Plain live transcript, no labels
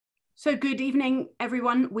So good evening,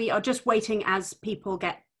 everyone. We are just waiting as people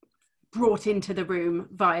get brought into the room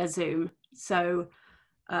via Zoom. So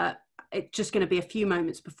it's just going to be a few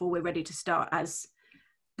moments before we're ready to start as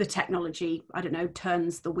the technology, I don't know,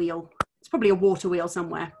 turns the wheel. It's probably a water wheel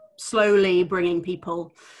somewhere, slowly bringing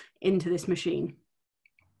people into this machine.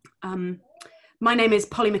 My name is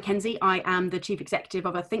Polly Mackenzie. I am the chief executive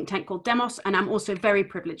of a think tank called Demos, and I'm also very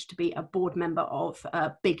privileged to be a board member of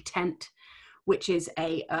Big Tent, which is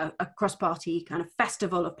a cross-party kind of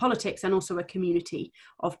festival of politics and also a community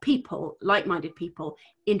of people, like-minded people,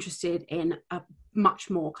 interested in a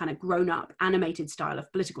much more kind of grown-up, animated style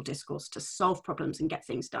of political discourse to solve problems and get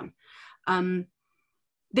things done.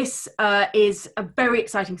 This is a very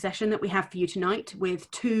exciting session that we have for you tonight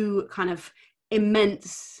with two kind of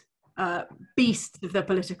immense beasts of the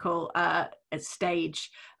political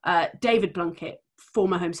stage, David Blunkett,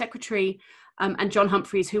 former Home Secretary, and John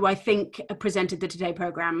Humphreys, who I think presented the Today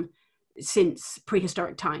programme since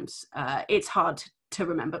prehistoric times. It's hard to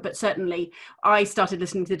remember, but certainly I started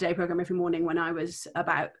listening to the Today programme every morning when I was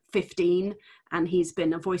about 15, and he's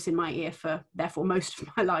been a voice in my ear for therefore most of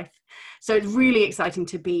my life. So it's really exciting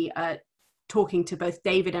to be talking to both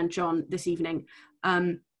David and John this evening.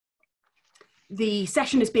 The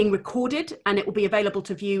session is being recorded and it will be available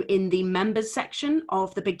to view in the members section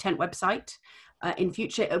of the Big Tent website. In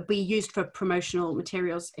future, it'll be used for promotional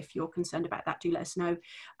materials. If you're concerned about that, do let us know.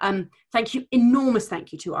 Thank you, enormous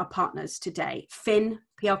thank you to our partners today, Finn,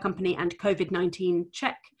 PR company, and COVID-19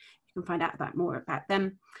 Check. You can find out more about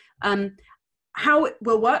them. How it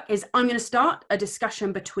will work is I'm going to start a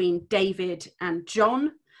discussion between David and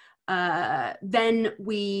John. Then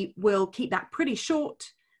we will keep that pretty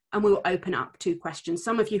short and we will open up to questions.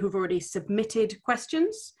 Some of you who've already submitted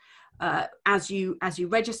questions, as you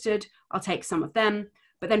registered, I'll take some of them,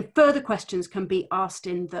 but then further questions can be asked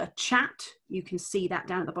in the chat. You can see that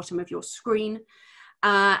down at the bottom of your screen.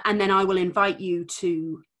 And then I will invite you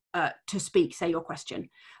to speak, say your question.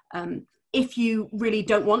 If you really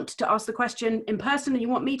don't want to ask the question in person and you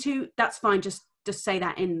want me to, that's fine, just say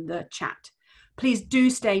that in the chat. Please do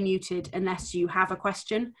stay muted unless you have a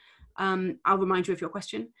question. I'll remind you of your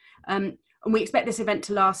question. And we expect this event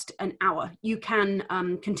to last an hour. You can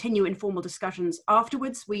continue informal discussions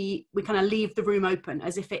afterwards. We kind of leave the room open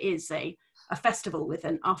as if it is a festival with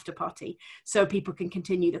an after party, so people can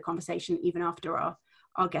continue the conversation even after our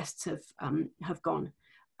guests have gone.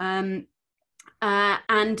 And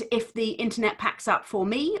if the internet packs up for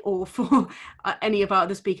me or for any of our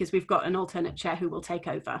other speakers, we've got an alternate chair who will take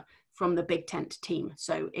over from the Big Tent team.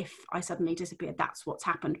 So if I suddenly disappeared, that's what's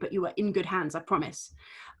happened, but you are in good hands, I promise.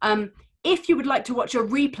 If you would like to watch a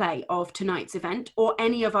replay of tonight's event or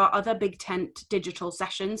any of our other Big Tent digital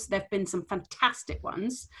sessions, there have been some fantastic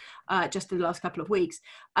ones just in the last couple of weeks.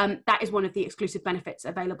 That is one of the exclusive benefits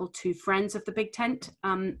available to friends of the Big Tent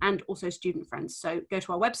and also student friends. So go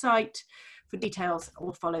to our website for details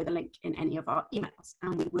or follow the link in any of our emails.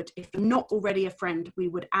 And we would, if you're not already a friend, we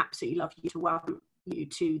would absolutely love you to welcome you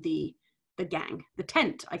to the gang, the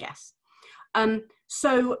tent, I guess.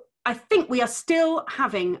 So I think we are still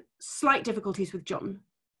having slight difficulties with John.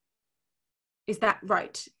 Is that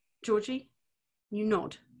right, Georgie? You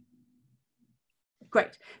nod.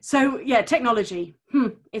 Great. So yeah, technology.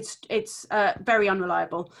 It's very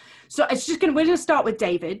unreliable. So we're going to start with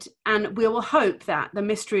David, and we will hope that the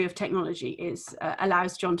mystery of technology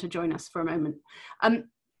allows John to join us for a moment.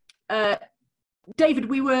 David,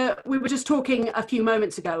 we were just talking a few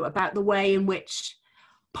moments ago about the way in which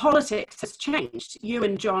politics has changed. You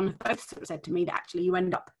and John both said to me that actually you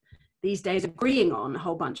end up these days agreeing on a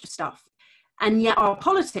whole bunch of stuff. And yet our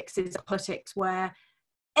politics is a politics where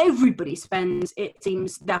everybody spends, it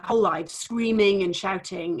seems, their whole lives screaming and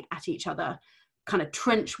shouting at each other, kind of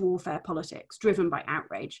trench warfare politics driven by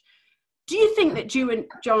outrage. Do you think that you and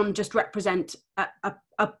John just represent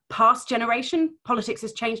a past generation? Politics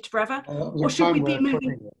has changed forever? Or should we be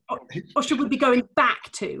moving, or should we be going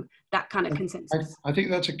back to that kind of consensus? I think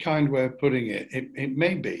that's a kind way of putting it. It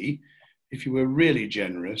may be, if you were really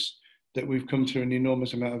generous, that we've come through an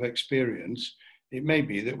enormous amount of experience. It may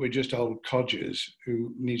be that we're just old codgers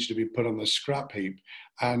who needs to be put on the scrap heap,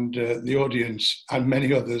 and the audience and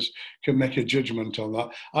many others can make a judgment on that.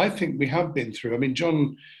 I think we have been through. I mean,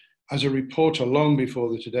 John, as a reporter long before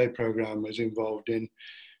the Today programme, was involved in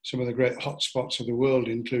some of the great hotspots of the world,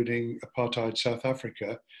 including apartheid South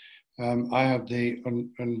Africa. I had the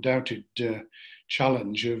undoubted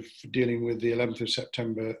challenge of dealing with the 11th of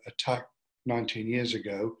September attack 19 years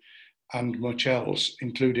ago, and much else,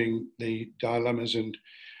 including the dilemmas and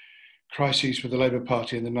crises for the Labour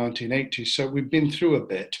Party in the 1980s. So we've been through a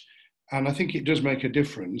bit, and I think it does make a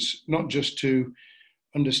difference, not just to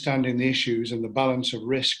understanding the issues and the balance of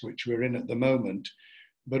risk which we're in at the moment.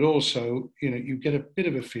 But also, you get a bit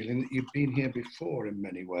of a feeling that you've been here before in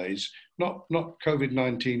many ways. Not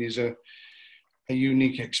COVID-19 is a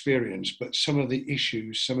unique experience, but some of the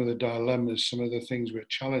issues, some of the dilemmas, some of the things we're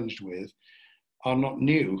challenged with are not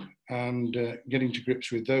new. And getting to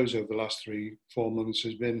grips with those over the last 3-4 months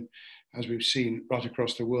has been, as we've seen right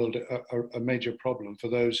across the world, a major problem for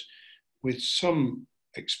those with some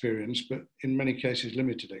experience, but in many cases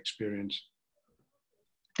limited experience.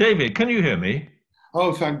 David, can you hear me?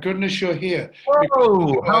 Oh, thank goodness you're here.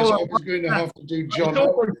 Oh, otherwise I was going to have to do John.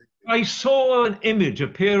 I saw an image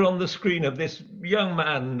appear on the screen of this young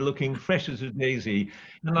man looking fresh as a daisy,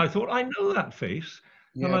 and I thought, I know that face,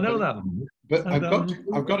 and I know that. But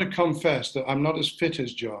I've got to confess that I'm not as fit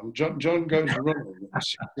as John. John goes running at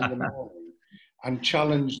 6 in the morning and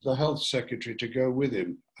challenged the health secretary to go with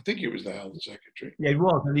him. I think it was the health secretary. Yeah, it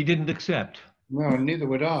was, and he didn't accept. No, and neither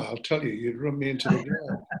would I. I'll tell you, you'd run me into the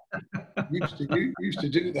ground. You used to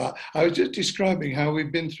do that. I was just describing how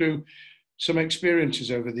we've been through some experiences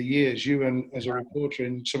over the years, you and as a reporter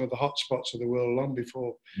in some of the hot spots of the world long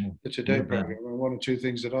before the Today programme, and one or two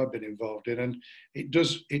things that I've been involved in. And it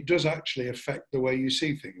does actually affect the way you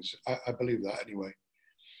see things. I believe that anyway.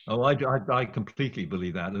 Oh, I completely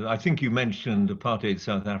believe that. I think you mentioned apartheid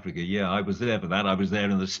South Africa. Yeah, I was there for that. I was there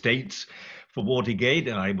in the States for Watergate,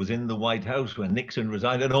 and I was in the White House when Nixon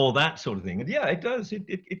resigned and all that sort of thing. And yeah, it does.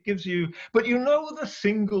 It gives you, but you know, the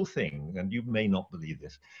single thing, and you may not believe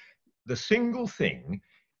this, the single thing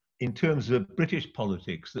in terms of British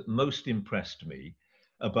politics that most impressed me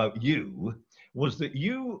about you was that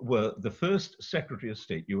you were the first Secretary of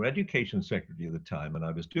State, you were Education Secretary at the time, and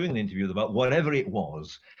I was doing an interview about whatever it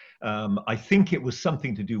was. I think it was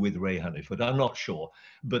something to do with Ray Hunniford, I'm not sure.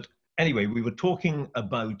 But anyway, we were talking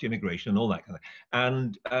about immigration and all that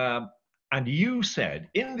kind of, and you said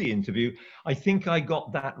in the interview, I think I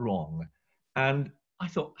got that wrong. And I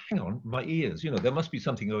thought, hang on, my ears, there must be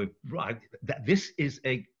something going right. That this is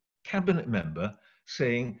a cabinet member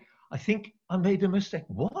saying, I think I made a mistake.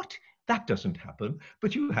 What? That doesn't happen.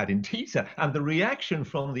 But you had indeed said. And the reaction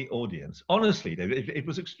from the audience, honestly, it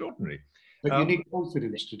was extraordinary. But you need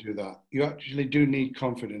confidence to do that. You actually do need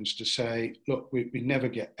confidence to say, look, we never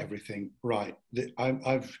get everything right.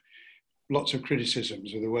 I've lots of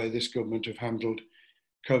criticisms of the way this government have handled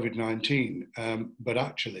COVID-19, but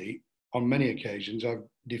actually, on many occasions, I've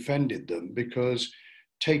defended them because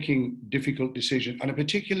taking difficult decisions, and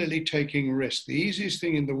particularly taking risks, the easiest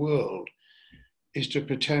thing in the world is to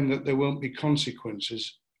pretend that there won't be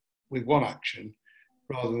consequences with one action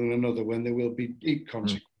rather than another, when there will be deep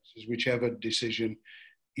consequences, whichever decision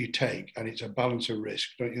you take. And it's a balance of risk.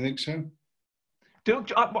 Don't you think so?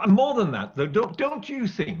 More than that, though, don't you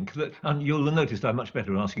think that, and you'll notice I'm much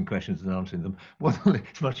better at asking questions than answering them. Well,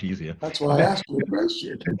 it's much easier. That's why I asked you a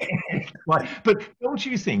question. But don't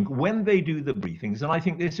you think when they do the briefings, and I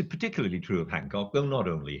think this is particularly true of Hancock, though not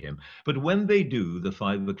only him, but when they do the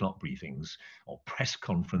 5 o'clock briefings, or press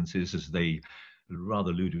conferences as they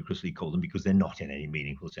rather ludicrously call them, because they're not in any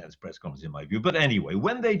meaningful sense press conferences in my view. But anyway,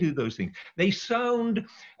 when they do those things, they sound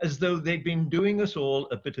as though they've been doing us all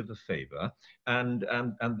a bit of a favor, and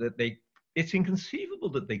that it's inconceivable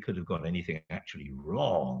that they could have got anything actually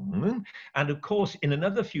wrong. And of course, in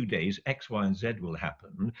another few days, X, Y, and Z will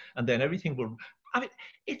happen, and then everything will. I mean,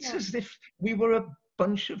 it's as if we were a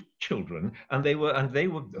bunch of children, and they were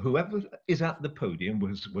whoever is at the podium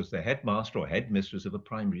was the headmaster or headmistress of a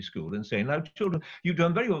primary school, and saying, now children, you've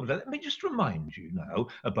done very well, let me just remind you now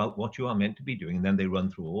about what you are meant to be doing. And then they run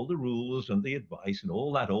through all the rules and the advice and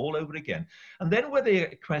all that all over again. And then when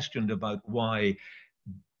they questioned about why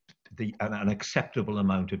an acceptable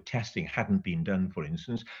amount of testing hadn't been done, for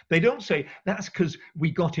instance, they don't say that's because we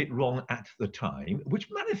got it wrong at the time, which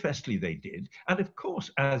manifestly they did. And of course,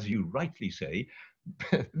 as you rightly say,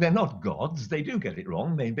 they're not gods. They do get it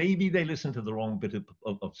wrong. Maybe they listen to the wrong bit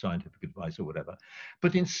of scientific advice or whatever.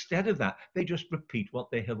 But instead of that, they just repeat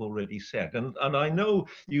what they have already said. And I know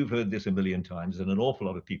you've heard this a million times, and an awful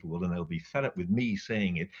lot of people will, and they'll be fed up with me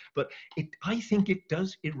saying it. But I think it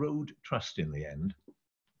does erode trust in the end.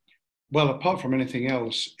 Well, apart from anything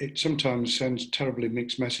else, it sometimes sends terribly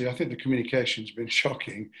mixed message. I think the communication's been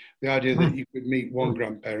shocking. The idea that you could meet one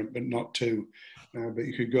grandparent but not two, but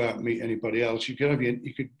you could go out and meet anybody else. You could have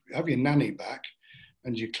your nanny back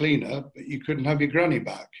and your cleaner, but you couldn't have your granny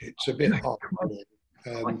back. It's a bit odd.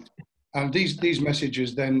 And these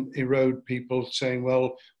messages then erode people saying,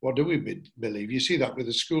 well, what do we believe? You see that with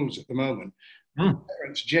the schools at the moment.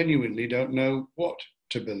 Parents genuinely don't know what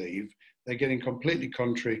to believe. They're getting completely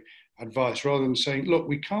contrary advice, rather than saying, look,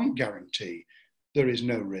 we can't guarantee there is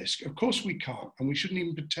no risk. Of course we can't, and we shouldn't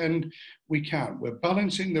even pretend we can't. We're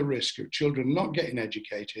balancing the risk of children not getting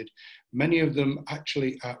educated, many of them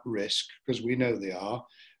actually at risk, because we know they are,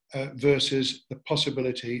 versus the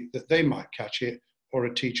possibility that they might catch it, or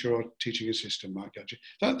a teacher or teaching assistant might catch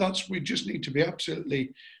it. We just need to be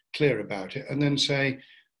absolutely clear about it, and then say,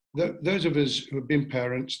 those of us who have been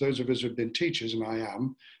parents, those of us who have been teachers, and I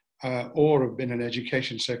am, or have been an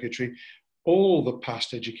education secretary, all the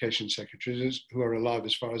past education secretaries who are alive,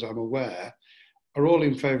 as far as I'm aware, are all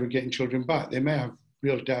in favour of getting children back. They may have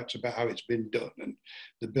real doubts about how it's been done and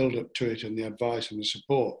the build-up to it and the advice and the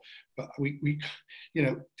support. But we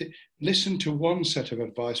listen to one set of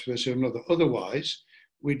advice versus another. Otherwise,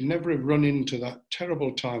 we'd never have run into that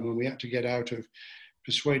terrible time when we had to get out of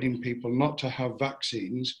persuading people not to have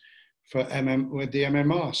vaccines with the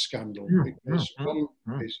MMR scandal, because one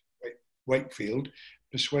is Wakefield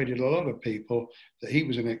persuaded a lot of people that he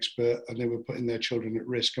was an expert and they were putting their children at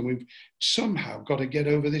risk. And we've somehow got to get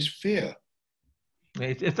over this fear.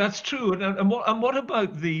 If that's true, and what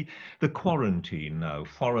about the quarantine now?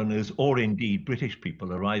 Foreigners, or indeed British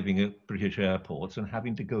people, arriving at British airports and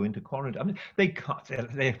having to go into quarantine. I mean, they can't.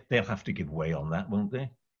 They'll have to give way on that, won't they?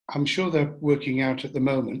 I'm sure they're working out at the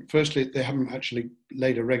moment. Firstly, they haven't actually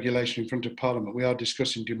laid a regulation in front of Parliament. We are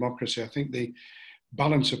discussing democracy. I think the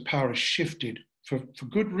balance of power has shifted for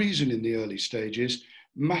good reason in the early stages,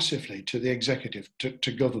 massively to the executive,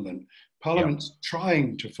 to government. Parliament's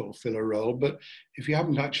trying to fulfil a role, but if you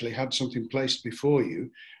haven't actually had something placed before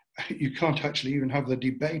you, you can't actually even have the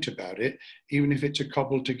debate about it, even if it's a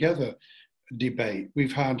cobbled together debate.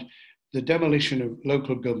 We've had the demolition of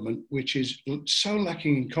local government, which is so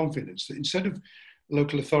lacking in confidence that instead of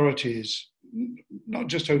local authorities, not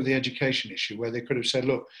just over the education issue, where they could have said,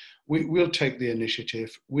 look, we'll take the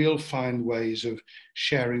initiative, we'll find ways of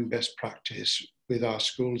sharing best practice with our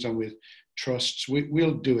schools and with trusts,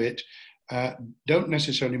 we'll do it. Don't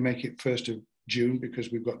necessarily make it 1st of June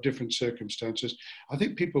because we've got different circumstances. I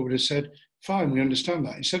think people would have said, fine, we understand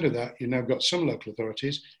that. Instead of that, you've now got some local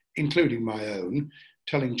authorities, including my own,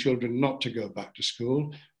 telling children not to go back to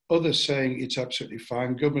school, others saying it's absolutely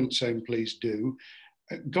fine, government saying please do.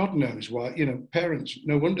 God knows why, parents,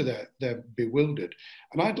 no wonder they're bewildered.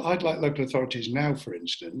 And I'd like local authorities now, for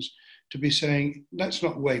instance, to be saying, let's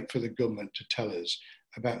not wait for the government to tell us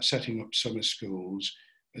about setting up summer schools,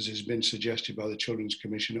 as has been suggested by the Children's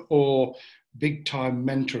Commission, or big time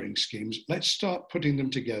mentoring schemes. Let's start putting them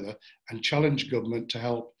together and challenge government to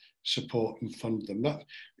help support and fund them.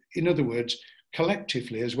 In other words,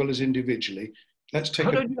 collectively as well as individually, let's take.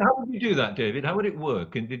 How would you do that, David? How would it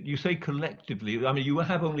work? And did you say collectively? I mean, you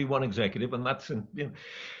have only one executive, and that's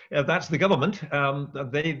the government.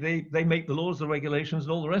 They make the laws, the regulations,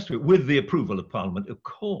 and all the rest of it, with the approval of Parliament, of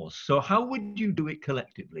course. So how would you do it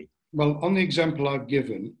collectively? Well, on the example I've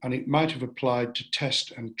given, and it might have applied to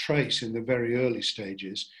test and trace in the very early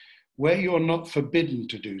stages, where you're not forbidden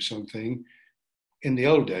to do something. In the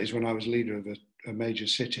old days, when I was leader of a major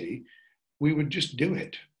city, we would just do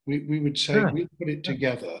it. We would say, we'll put it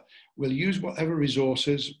together. We'll use whatever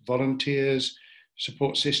resources, volunteers,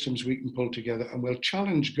 support systems we can pull together, and we'll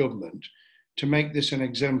challenge government to make this an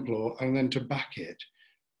exemplar and then to back it.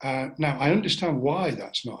 Now, I understand why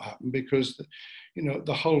that's not happened, because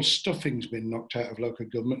the whole stuffing's been knocked out of local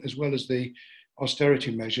government, as well as the austerity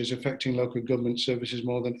measures affecting local government services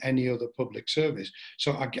more than any other public service.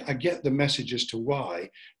 So I get the message as to why,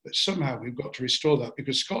 but somehow we've got to restore that,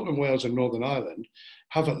 because Scotland, Wales and Northern Ireland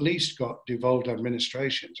have at least got devolved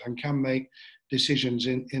administrations and can make decisions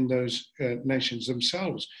in those nations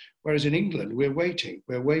themselves. Whereas in England, we're waiting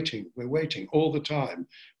all the time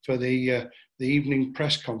for the evening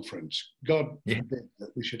press conference. God forbid that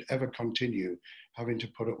we should ever continue having to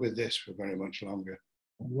put up with this for very much longer.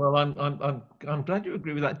 Well, I'm glad you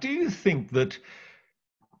agree with that. Do you think that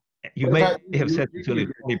you may have said this earlier,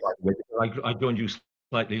 by the way, I joined you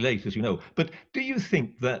slightly late, as you know, but do you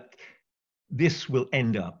think that this will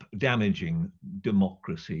end up damaging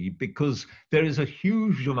democracy? Because there is a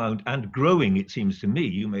huge amount, and growing, it seems to me,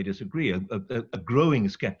 you may disagree, a growing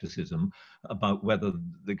skepticism about whether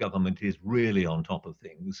the government is really on top of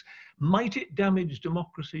things. Might it damage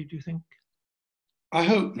democracy, do you think? I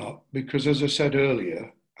hope not, because as I said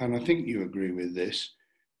earlier, and I think you agree with this,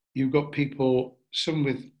 you've got people, some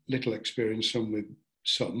with little experience, some with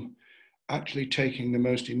some, actually taking the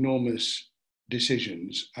most enormous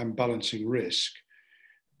decisions and balancing risk.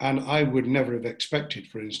 And I would never have expected,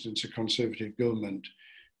 for instance, a Conservative government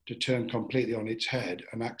to turn completely on its head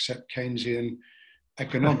and accept Keynesian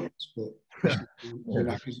economics. But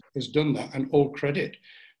has done that, and all credit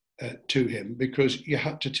to him, because you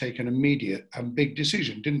had to take an immediate and big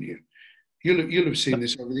decision, didn't you? you'll have seen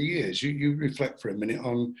this over the years. You reflect for a minute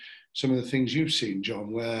on some of the things you've seen,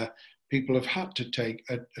 John, where people have had to take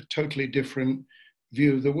a totally different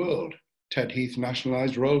view of the world. Ted Heath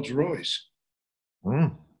nationalised Rolls-Royce.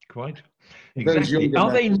 Quite. Those Exactly.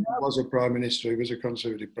 younger members, he was a prime minister. He was a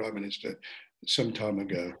Conservative prime minister some time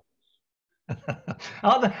ago.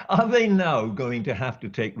 Are they now going to have to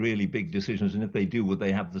take really big decisions? And if they do, would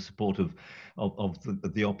they have the support of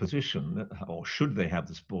the opposition, or should they have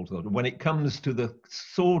the support of when it comes to the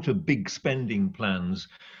sort of big spending plans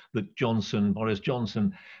that Boris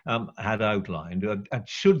Johnson had outlined?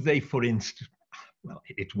 Should they, for instance, well,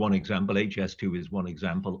 it's one example. HS2 is one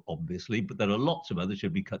example, obviously, but there are lots of others.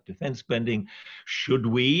 Should we cut defence spending? Should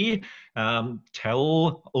we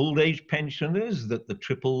tell old age pensioners that the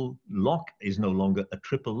triple lock is no longer a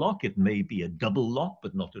triple lock? It may be a double lock,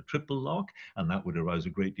 but not a triple lock, and that would arouse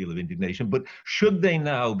a great deal of indignation. But should they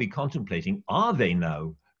now be contemplating, are they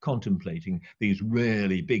now contemplating these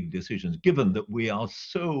really big decisions, given that we are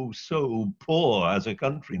so poor as a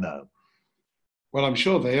country now? Well, I'm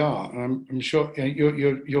sure they are. I'm sure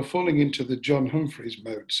you're falling into the John Humphreys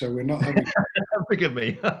mode, so we're not having. Forgive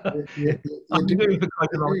me. I'm doing it for quite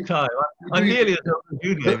a long time. I'm nearly as old as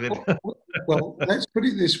you, David. Well, let's put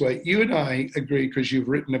it this way. You and I agree, because you've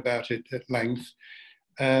written about it at length,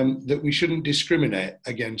 that we shouldn't discriminate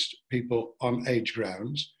against people on age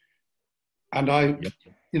grounds. And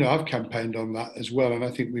I've campaigned on that as well, and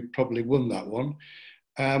I think we probably won that one.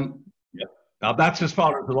 Now, that's as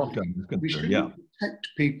far as the lockdown is concerned. We shouldn't protect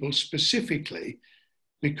people specifically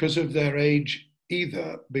because of their age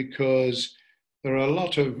either, because there are a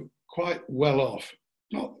lot of quite well-off,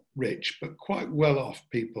 not rich, but quite well-off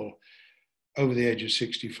people over the age of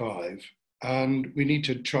 65. And we need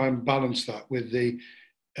to try and balance that with the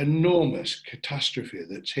enormous catastrophe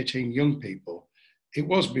that's hitting young people. It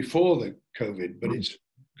was before the COVID, but it's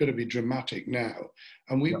going to be dramatic now.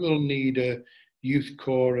 And we will need a youth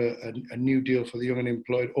corps, a new deal for the young and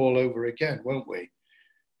unemployed all over again, won't we?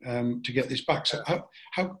 To get this back. So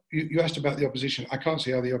how you asked about the opposition. I can't see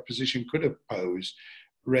how the opposition could oppose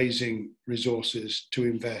raising resources to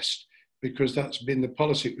invest, because that's been the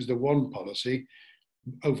policy. It was the one policy,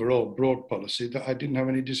 overall broad policy, that I didn't have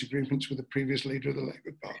any disagreements with the previous leader of the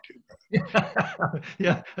Labour Party.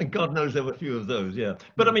 Yeah, and God knows there were a few of those, yeah.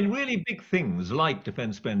 But I mean, really big things like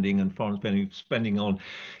defence spending and foreign spending on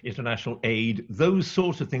international aid, those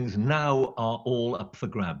sorts of things now are all up for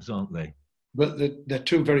grabs, aren't they? But they're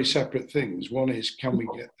two very separate things. One is, can we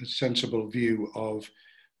get a sensible view of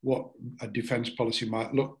what a defence policy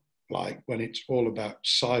might look like when it's all about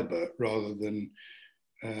cyber rather than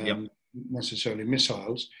necessarily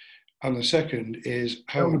missiles? And the second is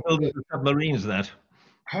how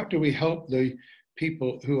do we help the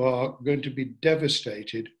people who are going to be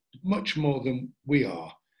devastated much more than we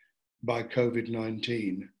are by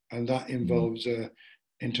COVID-19? And that involves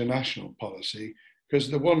international policy. Because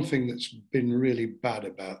the one thing that's been really bad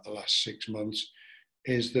about the last 6 months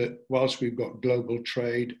is that whilst we've got global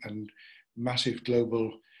trade and massive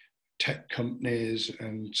global tech companies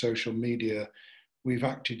and social media, we've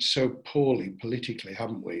acted so poorly politically,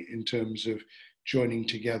 haven't we, in terms of joining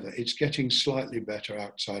together. It's getting slightly better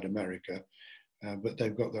outside America, but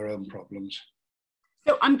they've got their own problems.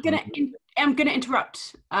 So I'm gonna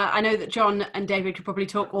interrupt. I know that John and David could probably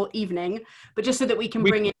talk all evening, but just so that we can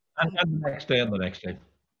bring in. And the next day and the next day.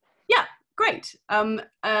 Yeah, great.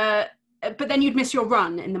 But then you'd miss your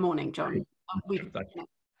run in the morning, John.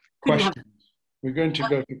 Questions. We're going to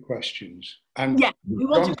go to questions. And yeah,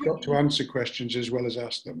 John's got to answer questions as well as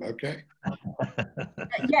ask them, okay?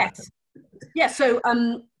 Yes. Yeah, so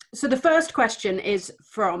the first question is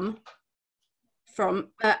from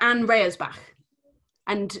Anne Reyersbach.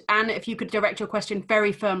 And Anne, if you could direct your question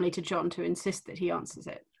very firmly to John to insist that he answers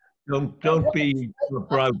it. Don't be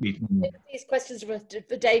browbeaten. These questions are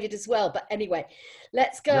for David as well, but anyway,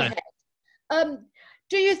 let's go ahead.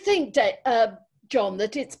 Do you think, John,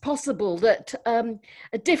 that it's possible that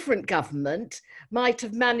a different government might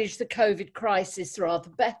have managed the COVID crisis rather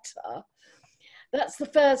better? That's the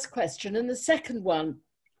first question. And the second one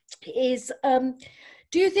is,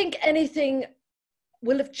 do you think anything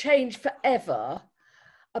will have changed forever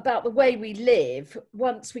about the way we live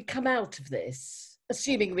once we come out of this?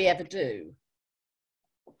 Assuming we ever do.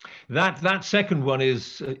 That second one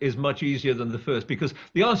is much easier than the first, because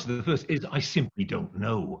the answer to the first is I simply don't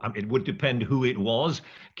know. I mean, it would depend who it was.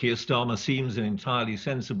 Keir Starmer seems an entirely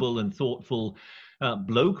sensible and thoughtful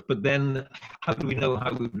bloke, but then how do we know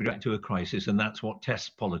how we react to a crisis? And that's what tests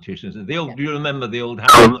politicians. Do you remember the old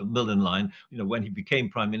Harold Millen line? You know, when he became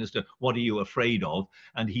prime minister, what are you afraid of?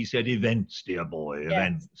 And he said, events, dear boy,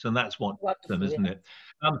 events. And that's what them, isn't it?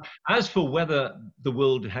 As for whether the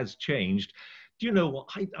world has changed, do you know what?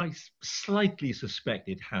 I slightly suspect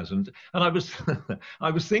it hasn't. And I was I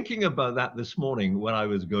was thinking about that this morning when I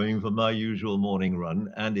was going for my usual morning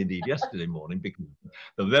run, and indeed yesterday morning, because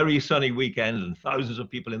the very sunny weekend and thousands of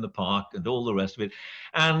people in the park and all the rest of it.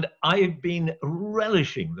 And I've been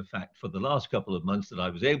relishing the fact for the last couple of months that I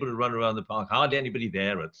was able to run around the park, hardly anybody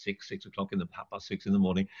there at 6 o'clock in the past 6 in the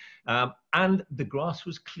morning. And the grass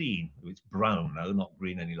was clean. It's brown now, not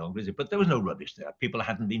green any longer, is it? But there was no rubbish there. People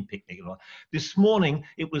hadn't been picnicking. This morning,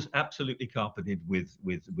 it was absolutely carpeted with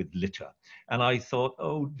litter. And I thought,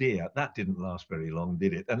 oh dear, that didn't last very long,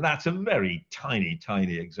 did it? And that's a very tiny,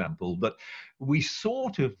 tiny example. But we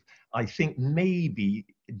sort of, I think, maybe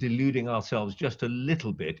deluding ourselves just a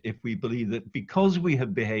little bit if we believe that because we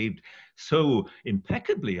have behaved so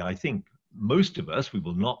impeccably, I think most of us, we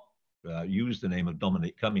will not use the name of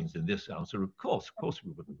Dominic Cummings in this answer. Of course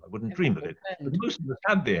we wouldn't. I wouldn't dream of it. But most of us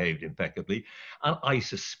have behaved impeccably, and I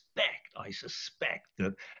suspect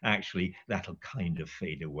that actually that'll kind of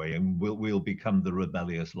fade away, and we'll become the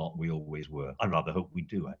rebellious lot we always were. I rather hope we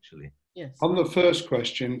do, actually. Yes. On the first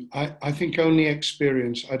question, I think only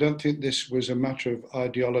experience. I don't think this was a matter of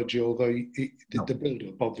ideology, although the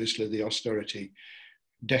build-up, obviously, the austerity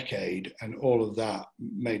decade and all of that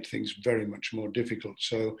made things very much more difficult.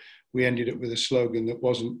 So we ended up with a slogan that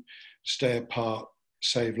wasn't stay apart,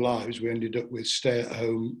 save lives. We ended up with stay at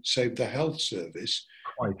home, save the health service,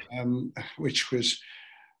 which was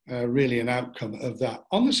really an outcome of that.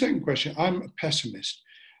 On the second question, I'm a pessimist.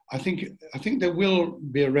 I think there will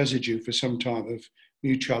be a residue for some time of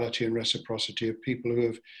mutuality and reciprocity of people who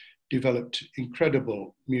have developed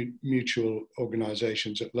incredible mutual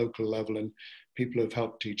organisations at local level, and people have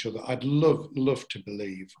helped each other. I'd love to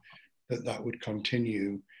believe that that would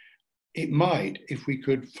continue. It might, if we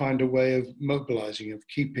could find a way of mobilising, of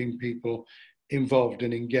keeping people involved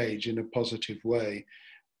and engaged in a positive way.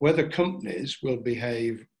 Whether companies will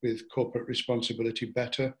behave with corporate responsibility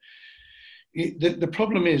better. The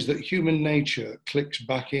problem is that human nature clicks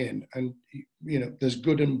back in, and there's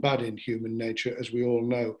good and bad in human nature, as we all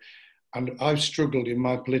know. And I've struggled in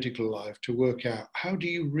my political life to work out, how do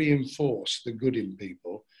you reinforce the good in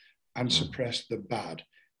people and suppress the bad?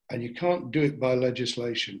 And you can't do it by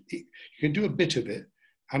legislation. You can do a bit of it,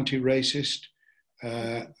 anti-racist,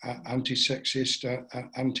 anti-sexist,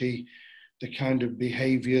 anti the kind of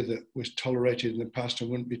behaviour that was tolerated in the past and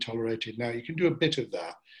wouldn't be tolerated now. You can do a bit of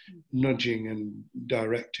that, nudging and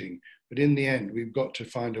directing. But in the end, we've got to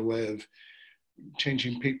find a way of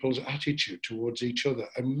changing people's attitude towards each other.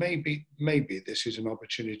 And maybe this is an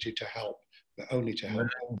opportunity to help, but only to help.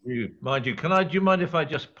 Mind you, do you mind if I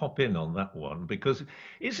just pop in on that one? Because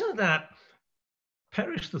isn't that,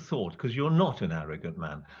 perish the thought, because you're not an arrogant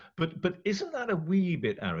man, but isn't that a wee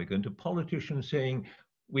bit arrogant, a politician saying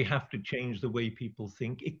we have to change the way people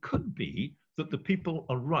think? It could be that the people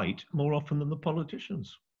are right more often than the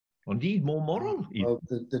politicians, or indeed more moral. Well,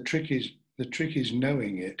 the trick is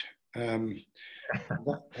knowing it. And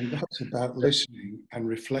that's about listening and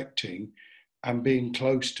reflecting and being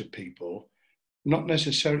close to people. Not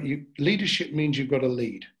necessarily, leadership means you've got to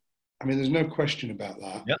lead. I mean, there's no question about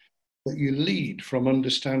that. Yep. But you lead from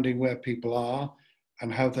understanding where people are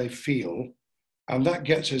and how they feel. And that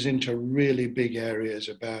gets us into really big areas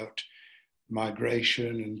about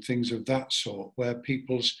migration and things of that sort, where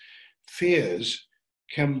people's fears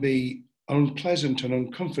can be unpleasant and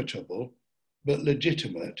uncomfortable, but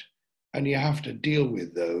legitimate. And you have to deal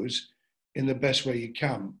with those in the best way you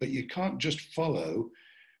can. But you can't just follow.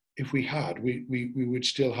 If we had, we would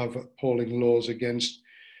still have appalling laws against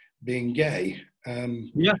being gay.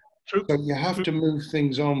 Yeah, true. So you have to move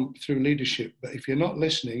things on through leadership. But if you're not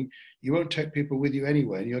listening, you won't take people with you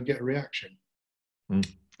anyway, and you'll get a reaction.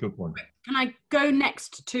 Good one. Can I go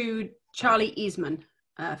next to Charlie Easman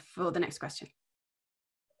for the next question?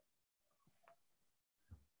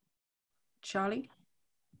 Charlie?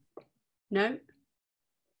 No?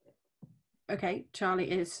 Okay, Charlie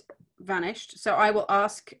is vanished. So I will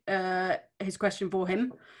ask his question for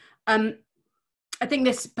him. I think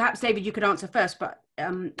this, perhaps David, you could answer first, but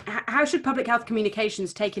how should public health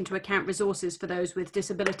communications take into account resources for those with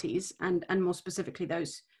disabilities and more specifically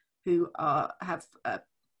those who have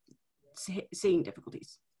seeing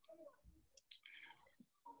difficulties?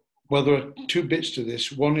 Well, there are two bits to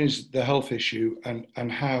this. One is the health issue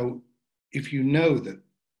and how, if you know that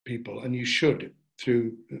people, and you should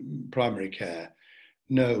through primary care,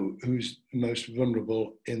 know who's most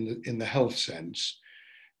vulnerable in the health sense,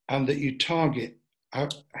 and that you target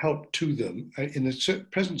help to them. In the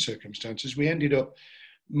present circumstances, we ended up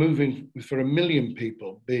moving for 1 million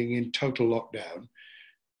people being in total lockdown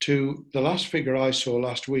to the last figure I saw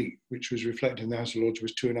last week, which was reflected in the House of Lords,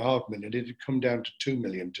 was 2.5 million. It had come down to 2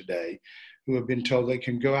 million today, who have been told they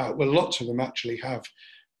can go out. Well, lots of them actually have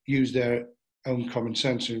used their own common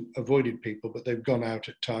sense and avoided people, but they've gone out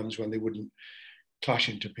at times when they wouldn't clash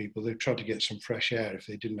into people. They've tried to get some fresh air if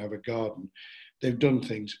they didn't have a garden. They've done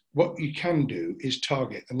things. What you can do is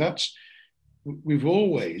target, and we've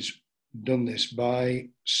always done this by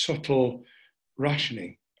subtle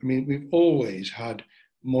rationing. I mean, we've always had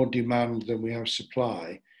more demand than we have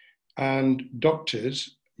supply. And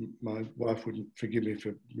doctors, my wife wouldn't forgive me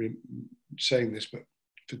for saying this, but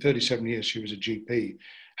for 37 years she was a GP,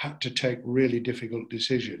 had to take really difficult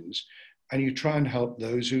decisions. And you try and help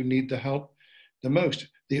those who need the help the most.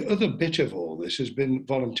 The other bit of all this has been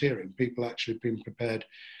volunteering. People actually been prepared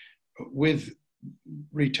with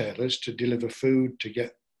retailers to deliver food, to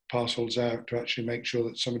get parcels out, to actually make sure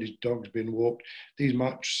that somebody's dog's been walked. The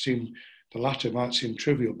latter might seem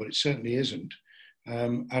trivial, but it certainly isn't.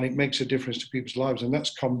 And it makes a difference to people's lives. And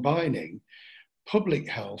that's combining public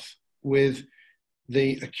health with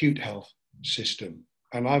the acute health system.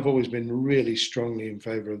 And I've always been really strongly in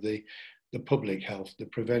favour of the public health, the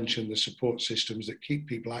prevention, the support systems that keep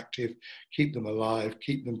people active, keep them alive,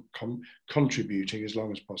 keep them contributing as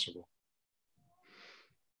long as possible.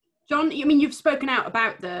 John, I mean, you've spoken out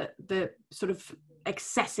about the sort of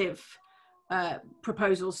excessive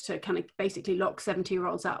proposals to kind of basically lock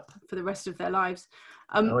 70-year-olds up for the rest of their lives.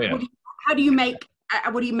 What do you make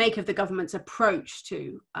of the government's approach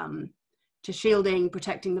to shielding,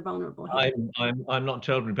 protecting the vulnerable here? I'm not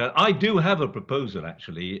terribly bad. I do have a proposal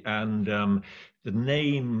actually, and the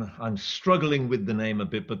name, I'm struggling with the name a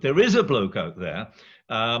bit, but there is a bloke out there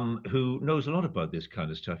who knows a lot about this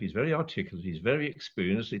kind of stuff. He's very articulate, he's very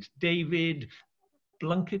experienced. It's David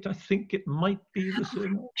Blunkett, I think it might be the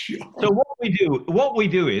surname. So what we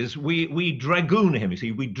do is we dragoon him. You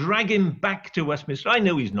see, we drag him back to Westminster. I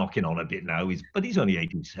know he's knocking on a bit now, but he's only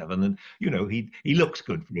 87, and you know he looks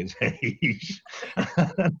good for his age.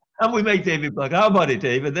 And we make David Blunkett. How about it,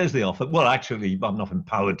 David? There's the offer. Well, actually, I'm not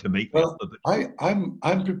empowered to make the offer. But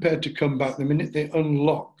I'm prepared to come back the minute they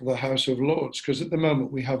unlock the House of Lords, because at the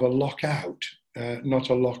moment we have a lockout, not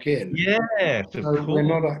a lock-in. Yeah, so we're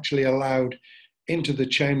not actually allowed into the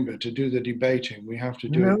chamber to do the debating. We have to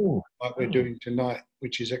do it like we're doing tonight,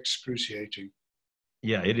 which is excruciating.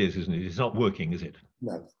 Yeah, it is, isn't it? It's not working, is it?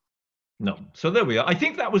 No. So there we are. I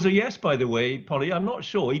think that was a yes, by the way, Polly. I'm not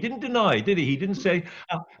sure. He didn't deny, did he? He didn't say,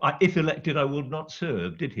 if elected, I would not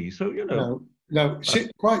serve, did he? So, you know. No.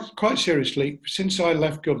 Quite seriously, since I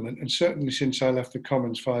left government, and certainly since I left the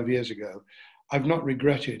Commons 5 years ago, I've not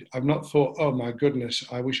regretted. I've not thought, oh my goodness,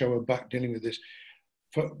 I wish I were back dealing with this.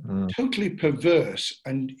 For totally perverse,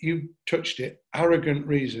 and you touched it, arrogant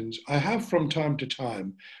reasons, I have from time to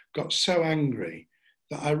time got so angry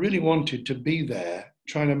that I really wanted to be there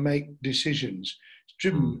trying to make decisions. It's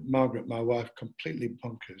driven Margaret, my wife, completely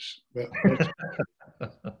bonkers. But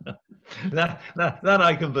that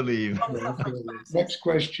I can believe. Next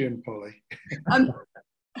question, Polly.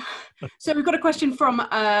 So we've got a question from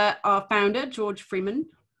our founder, George Freeman.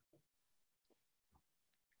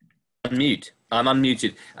 I'm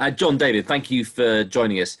unmuted. John David, thank you for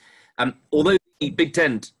joining us. Although the Big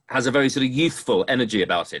Tent has a very sort of youthful energy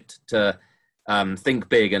about it to think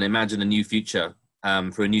big and imagine a new future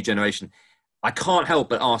for a new generation, I can't help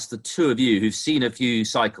but ask the two of you who've seen a few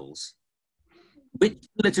cycles, which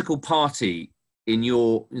political party in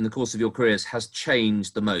the course of your careers has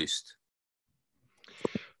changed the most?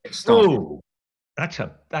 Oh, that's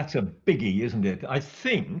a biggie, isn't it? I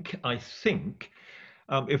think.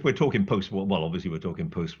 If we're talking post-war, well, obviously we're talking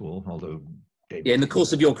post-war, although... in the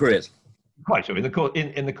course of your careers. Quite so, in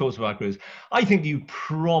the course of our careers. I think you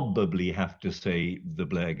probably have to say the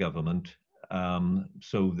Blair government.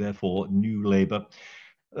 So therefore, New Labour.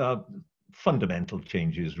 Fundamental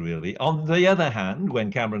changes, really. On the other hand,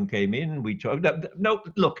 when Cameron came in, we tried... No,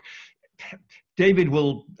 look, David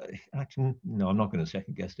will... No, I'm not going to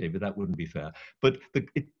second guess David. That wouldn't be fair. But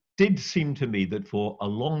it did seem to me that for a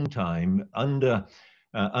long time, under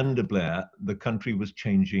Blair, the country was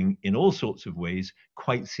changing in all sorts of ways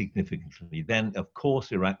quite significantly. Then, of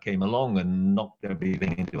course, Iraq came along and knocked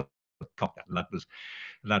everything into a cockpit, and that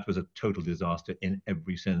was a total disaster in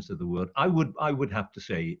every sense of the word. I would have to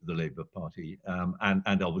say the Labour Party,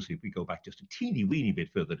 and obviously if we go back just a teeny weeny bit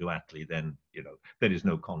further to Attlee, then there is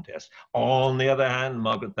no contest. On the other hand,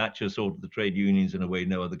 Margaret Thatcher sorted the trade unions in a way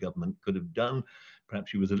no other government could have done. Perhaps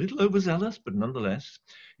she was a little overzealous, but nonetheless,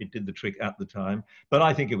 it did the trick at the time. But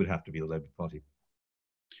I think it would have to be the Labour Party.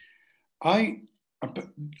 I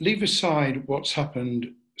leave aside what's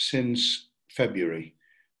happened since February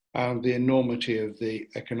and the enormity of the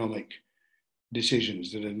economic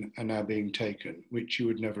decisions that are now being taken, which you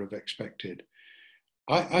would never have expected.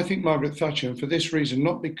 I think Margaret Thatcher, and for this reason,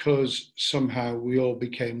 not because somehow we all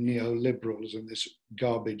became neoliberals and this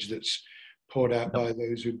garbage that's poured out by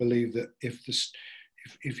those who believe that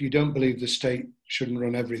if you don't believe the state shouldn't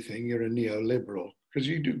run everything, you're a neoliberal, because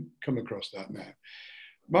you do come across that now.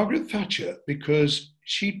 Margaret Thatcher, because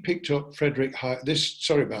she picked up Frederick Hayek, this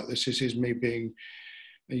is me being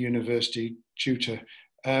a university tutor.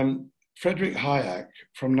 Frederick Hayek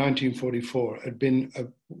from 1944 had been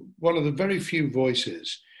one of the very few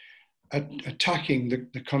voices attacking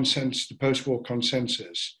the consensus, the post-war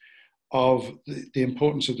consensus of the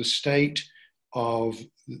importance of the state, of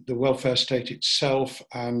the welfare state itself,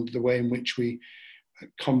 and the way in which we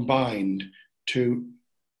combined to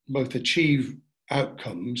both achieve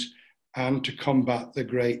outcomes and to combat the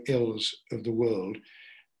great ills of the world.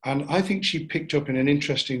 And I think she picked up in an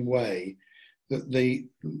interesting way that the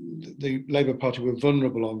Labour Party were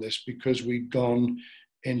vulnerable on this because we'd gone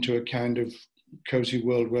into a kind of cosy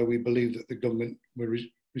world where we believed that the government were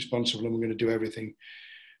responsible and were going to do everything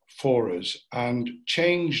for us, and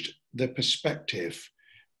changed the perspective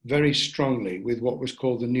very strongly with what was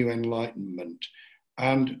called the New Enlightenment.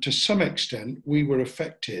 And to some extent, we were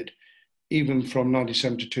affected even from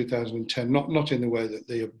 97 to 2010, not in the way that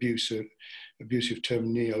the abusive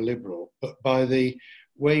term neoliberal, but by the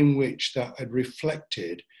way in which that had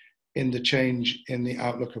reflected in the change in the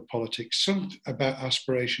outlook of politics, some about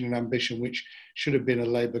aspiration and ambition, which should have been a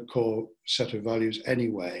Labour core set of values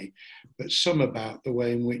anyway, but some about the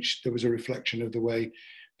way in which there was a reflection of the way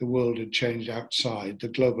the world had changed outside, the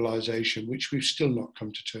globalisation, which we've still not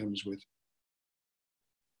come to terms with.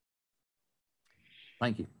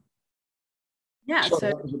 Thank you. Yeah, so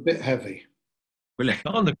that was a bit heavy. Brilliant.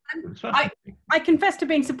 I confess to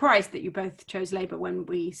being surprised that you both chose Labour when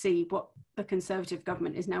we see what the Conservative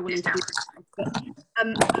government is now willing to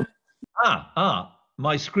do.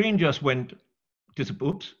 My screen just went,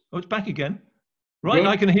 oops, oh, it's back again. Right,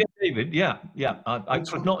 I can hear David. Yeah. I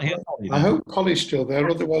could not hear Polly. I hope Polly's still there,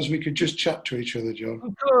 otherwise we could just chat to each other,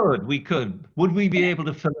 John. We could. Would we be able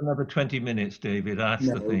to fill another 20 minutes, David? That's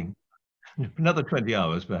the thing. Another 20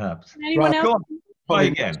 hours, perhaps. Anyone else? Go on. Try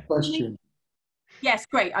again. Question. Yes,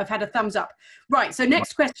 great. I've had a thumbs up. Right, so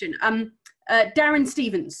next question. Darren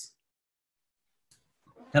Stevens.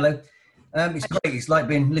 Hello. It's great. It's like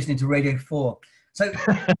listening to Radio 4. So,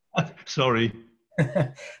 sorry.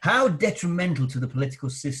 How detrimental to the political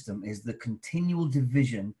system is the continual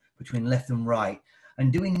division between left and right?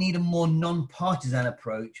 And do we need a more non-partisan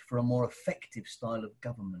approach for a more effective style of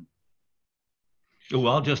government? Oh,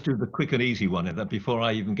 I'll just do the quick and easy one before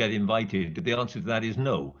I even get invited. The answer to that is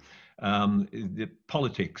no. The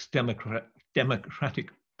politics,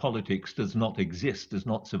 democratic politics does not exist, does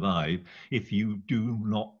not survive if you do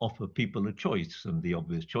not offer people a choice. And the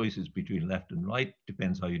obvious choices between left and right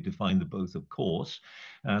depends how you define the both, of course.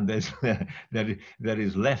 And there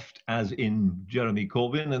is left as in Jeremy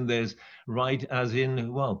Corbyn, and there's right as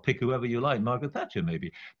in, well, pick whoever you like, Margaret Thatcher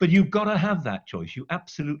maybe. But you've got to have that choice. You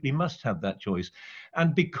absolutely must have that choice.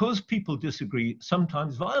 And because people disagree,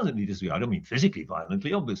 sometimes violently disagree, I don't mean physically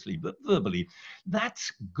violently, obviously, but verbally,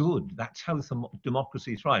 that's good. That's how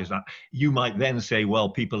democracy thrives. Now, you might then say, well,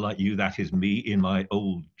 people like you, that is me in my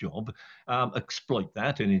old job, exploit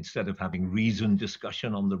that. And instead of having reasoned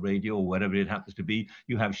discussion on the radio or whatever it happens to be,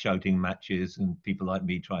 you have shouting matches and people like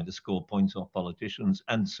me trying to score points off politicians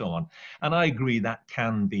and so on. And I agree that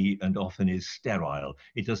can be and often is sterile.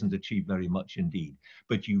 It doesn't achieve very much indeed.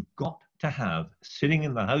 But you've got to have, sitting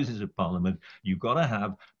in the Houses of Parliament, you've got to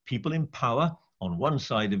have people in power on one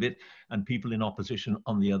side of it and people in opposition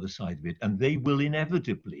on the other side of it. And they will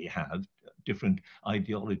inevitably have different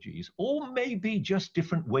ideologies, or maybe just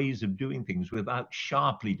different ways of doing things without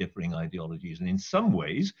sharply differing ideologies. And in some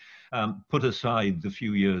ways, put aside the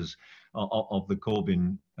few years of the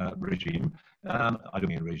Corbyn regime, I don't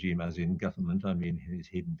mean regime as in government, I mean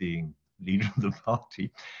him being leader of the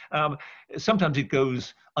party, sometimes it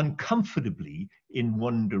goes uncomfortably in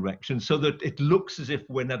one direction so that it looks as if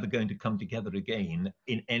we're never going to come together again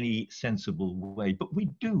in any sensible way. But we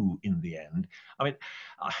do in the end. I mean,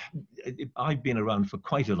 I've been around for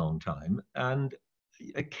quite a long time, and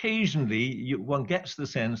occasionally one gets the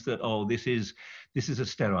sense that, oh, this is this is a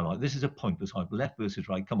sterile, this is a pointless argument, left versus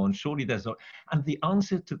right, come on, surely there's not. And the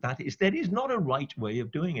answer to that is there is not a right way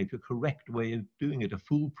of doing it, a correct way of doing it, a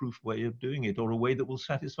foolproof way of doing it, or a way that will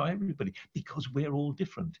satisfy everybody, because we're all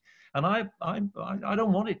different. And I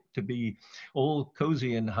don't want it to be all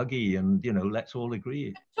cozy and huggy and, you know, let's all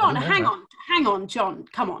agree. John, hang on, John,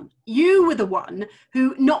 come on. You were the one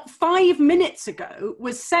who not 5 minutes ago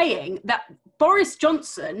was saying that Boris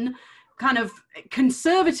Johnson, kind of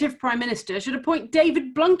conservative prime minister, should appoint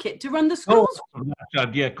David Blunkett to run the schools. Oh,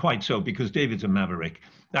 yeah, quite so, because David's a maverick.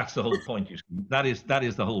 That's the whole point. You see. That is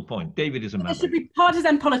the whole point. David is a maverick. There should be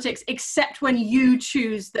partisan politics, except when you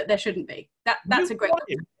choose that there shouldn't be. That's a great.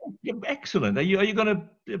 Excellent. Are you going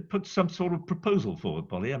to put some sort of proposal forward,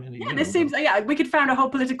 Polly? I mean, yeah, this seems like, yeah, we could found a whole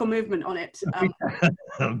political movement on it.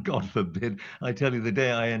 Oh, God forbid! I tell you, the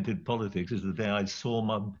day I entered politics is the day I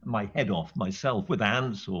saw my head off myself with a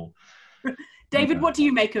handsaw. David, what do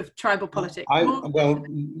you make of tribal politics? Well,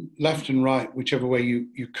 left and right, whichever way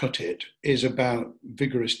you cut it, is about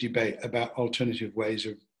vigorous debate about alternative ways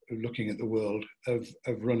of looking at the world, of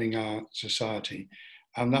running our society.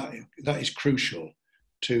 And that is crucial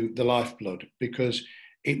to the lifeblood, because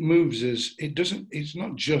it moves us. It's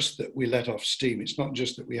not just that we let off steam. It's not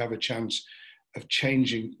just that we have a chance of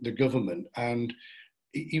changing the government. And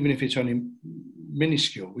even if it's only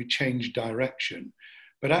minuscule, we change direction.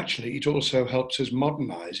 But actually, it also helps us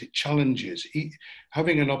modernise. It challenges.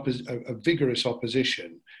 Having a vigorous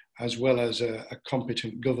opposition as well as a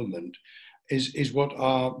competent government is what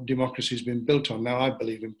our democracy has been built on. Now, I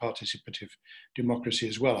believe in participative democracy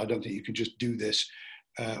as well. I don't think you can just do this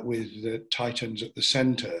with the titans at the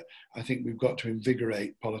centre. I think we've got to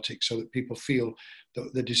invigorate politics so that people feel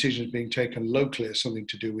that the decisions being taken locally are something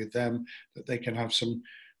to do with them, that they can have some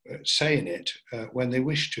say in it when they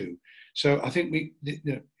wish to. So I think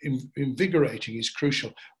invigorating is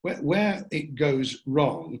crucial. Where it goes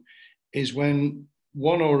wrong is when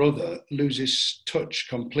one or other loses touch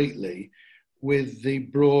completely with the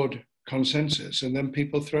broad consensus, and then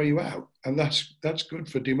people throw you out. And that's good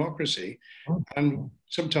for democracy. And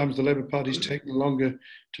sometimes the Labour Party's taken longer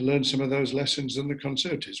to learn some of those lessons than the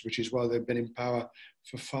Conservatives, which is why they've been in power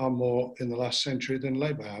for far more in the last century than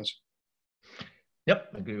Labour has.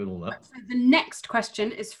 Yep, I agree with all that. So the next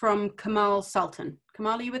question is from Kamal Sultan.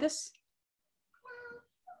 Kamal, are you with us?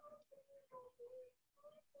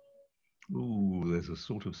 Ooh, there's a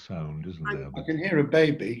sort of sound, isn't there? I can hear a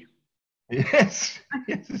baby. Yes.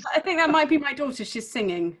 I think that might be my daughter. She's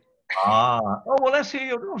singing. Ah. Oh, well, let's hear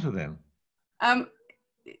your daughter then.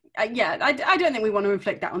 Yeah, I don't think we want to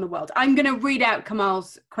inflict that on the world. I'm going to read out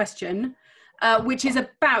Kamal's question, which is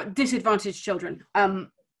about disadvantaged children.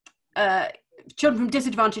 Children from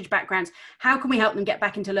disadvantaged backgrounds, how can we help them get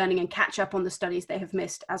back into learning and catch up on the studies they have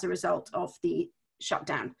missed as a result of the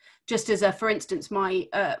shutdown? Just as for instance, my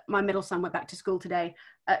middle son went back to school today.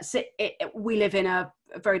 We live in a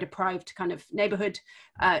very deprived kind of neighborhood.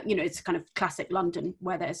 It's kind of classic London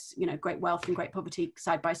where there's, great wealth and great poverty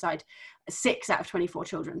side by side. 6 out of 24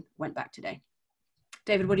 children went back today.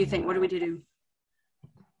 David, what do you think? What do we do?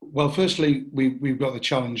 Well, firstly, we've got the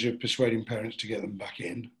challenge of persuading parents to get them back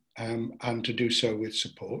in. And to do so with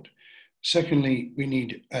support. Secondly, we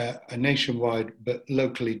need a nationwide but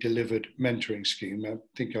locally delivered mentoring scheme. I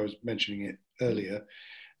think I was mentioning it earlier,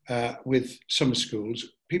 with summer schools.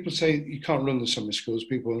 People say you can't run the summer schools,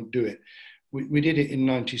 people won't do it. We did it in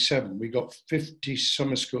 97. We got 50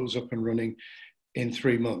 summer schools up and running in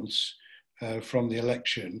 3 months from the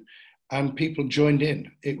election, and people joined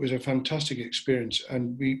in. It was a fantastic experience,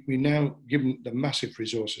 and we now, given the massive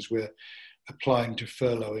resources we're applying to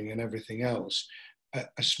furloughing and everything else,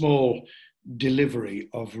 a small delivery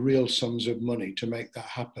of real sums of money to make that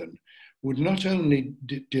happen would not only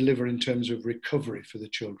deliver in terms of recovery for the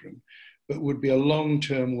children, but would be a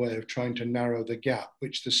long-term way of trying to narrow the gap,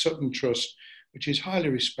 which the Sutton Trust, which is highly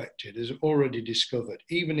respected, has already discovered.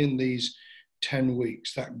 Even in these 10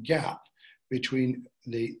 weeks, that gap between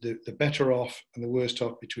the better off and the worst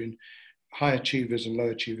off, between high achievers and low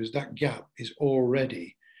achievers, that gap is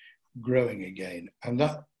already growing again, and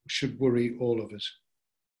that should worry all of us.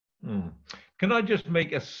 Can I just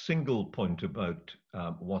make a single point about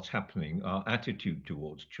what's happening, our attitude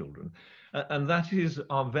towards children, and that is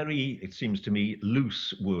our very, it seems to me,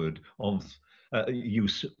 loose word of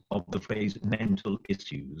use of the phrase mental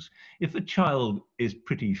issues. If a child is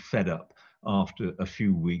pretty fed up after a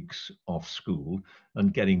few weeks off school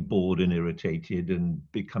and getting bored and irritated and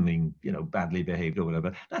becoming, badly behaved or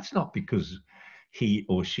whatever, that's not because he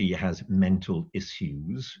or she has mental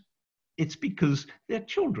issues. It's because they're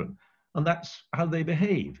children. And that's how they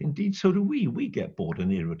behave. Indeed, so do we. We get bored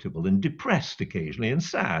and irritable and depressed occasionally and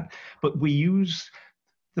sad. But we use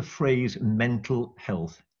the phrase mental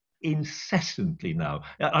health incessantly now.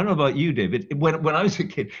 I don't know about you, David. When I was a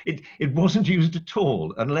kid, it wasn't used at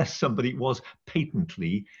all unless somebody was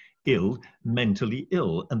patently ill, mentally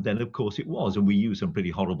ill. And then, of course, it was. And we use some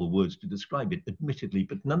pretty horrible words to describe it, admittedly.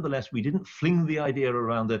 But nonetheless, we didn't fling the idea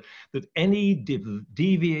around that any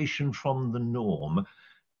deviation from the norm,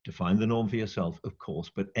 define the norm for yourself, of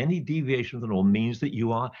course, but any deviation of the norm means that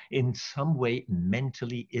you are in some way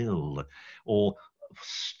mentally ill or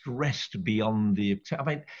stressed beyond the... I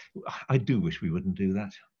mean, I do wish we wouldn't do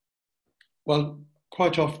that. Well,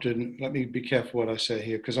 quite often, let me be careful what I say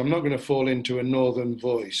here, because I'm not going to fall into a northern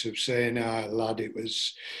voice of saying, lad, it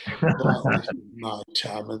was like this in my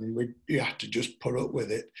time and you had to just put up with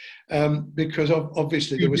it. Because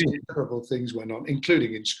obviously there were some terrible things went on,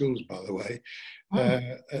 including in schools, by the way,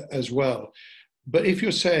 as well. But if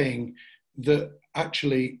you're saying that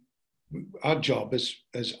actually our job as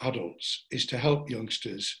adults is to help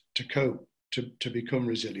youngsters to cope, to become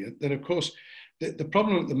resilient, then of course the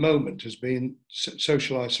problem at the moment has been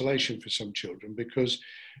social isolation for some children, because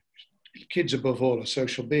kids above all are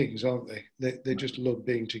social beings, aren't they? They just love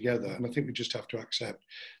being together. And I think we just have to accept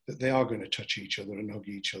that they are going to touch each other and hug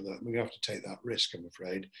each other. We're going to have to take that risk, I'm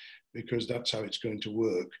afraid, because that's how it's going to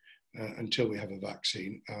work until we have a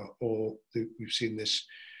vaccine or we've seen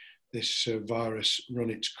this virus run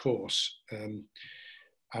its course. And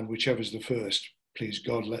whichever's the first, please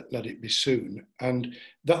God, let it be soon. And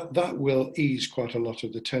that will ease quite a lot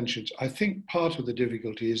of the tensions. I think part of the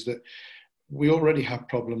difficulty is that we already have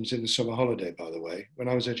problems in the summer holiday, by the way. When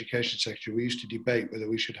I was Education Secretary, we used to debate whether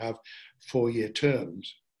we should have 4-year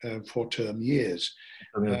terms, 4-term years,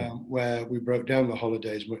 where we broke down the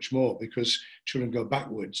holidays much more, because children go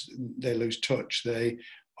backwards, they lose touch, they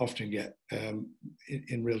often get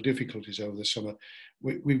in real difficulties over the summer.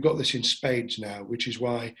 We've got this in spades now, which is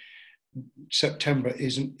why September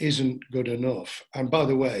isn't good enough. And by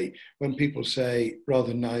the way, when people say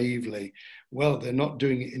rather naively, well, they're not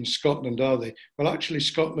doing it in Scotland, are they? Well, actually,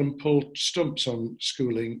 Scotland pulled stumps on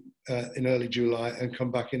schooling in early July and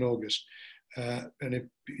come back in August. And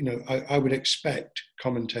I would expect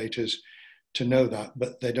commentators to know that,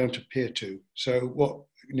 but they don't appear to. So what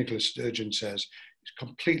Nicola Sturgeon says is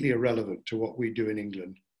completely irrelevant to what we do in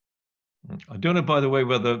England. I don't know, by the way,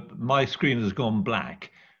 whether my screen has gone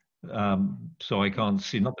black. So I can't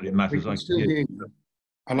see. Not that it matters. I can still hear you.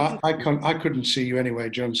 And I couldn't see you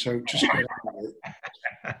anyway, John. So just get on with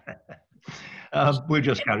it. We'll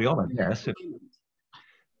just carry on, I guess.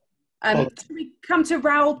 Can we come to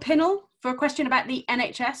Raoul Pinnell for a question about the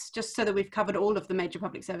NHS, just so that we've covered all of the major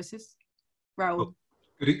public services? Raoul. Well,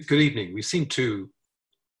 good evening. We seem to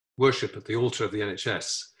worship at the altar of the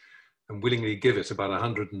NHS and willingly give it about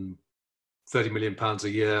 £130 million a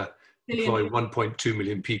year. Employ 1.2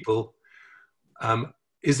 million people.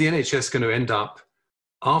 Is the NHS going to end up,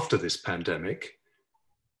 after this pandemic,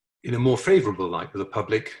 in a more favourable light with the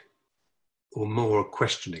public or more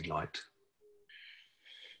questioning light?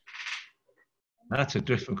 That's a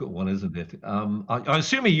difficult one, isn't it? I'm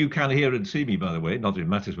assuming you can hear and see me, by the way. Not that it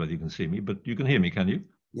matters whether you can see me, but you can hear me, can you?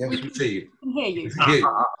 Yes, we can see you. We can hear you.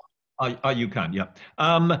 You can, yeah.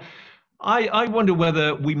 I wonder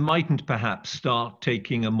whether we mightn't perhaps start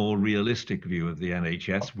taking a more realistic view of the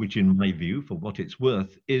NHS, which in my view, for what it's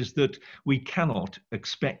worth, is that we cannot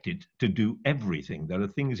expect it to do everything. There are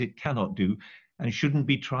things it cannot do and shouldn't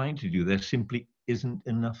be trying to do. There simply isn't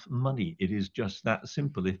enough money. It is just that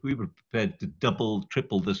simple. If we were prepared to double,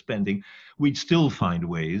 triple the spending, we'd still find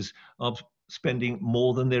ways of spending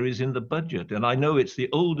more than there is in the budget. And I know it's the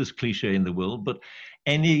oldest cliche in the world, but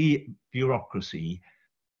any bureaucracy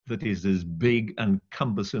that is as big and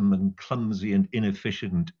cumbersome and clumsy and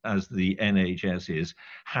inefficient as the NHS is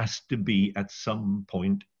has to be at some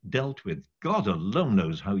point dealt with. God alone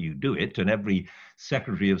knows how you do it, and every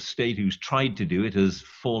Secretary of State who's tried to do it has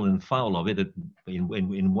fallen foul of it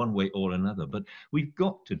in one way or another. But we've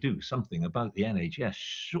got to do something about the NHS,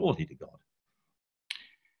 surely to God.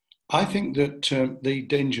 I think that the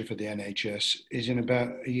danger for the NHS is in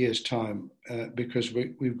about a year's time, because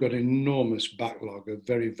we've got an enormous backlog of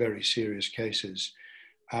very, very serious cases,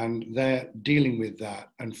 and they're dealing with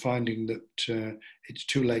that and finding that it's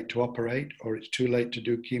too late to operate, or it's too late to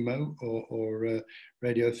do chemo or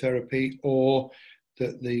radiotherapy, or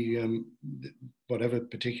that the whatever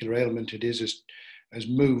particular ailment it is has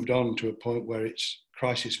moved on to a point where it's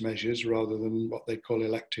crisis measures rather than what they call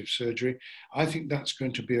elective surgery. I think that's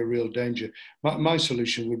going to be a real danger. My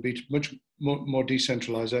solution would be much more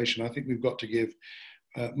decentralisation. I think we've got to give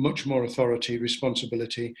much more authority,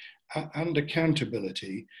 responsibility, and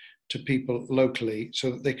accountability to people locally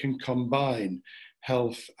so that they can combine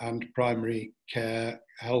health and primary care,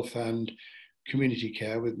 health and community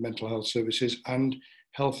care with mental health services, and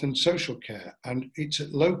health and social care. And it's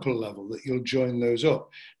at local level that you'll join those up.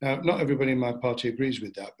 Now, not everybody in my party agrees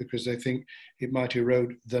with that because they think it might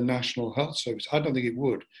erode the National Health Service. I don't think it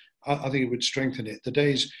would. I think it would strengthen it. The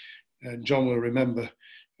days, John will remember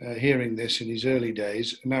hearing this in his early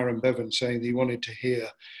days, Aaron Bevan saying that he wanted to hear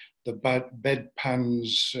the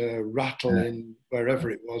bedpans rattle in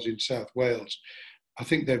wherever it was in South Wales. I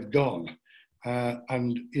think they've gone.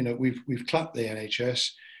 And, you know, we've clapped the NHS,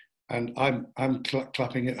 and I'm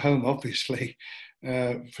clapping at home, obviously,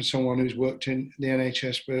 for someone who's worked in the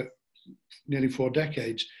NHS for nearly 4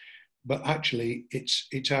 decades. But actually,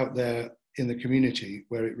 it's out there in the community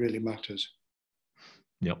where it really matters.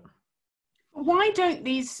 Yep. Why don't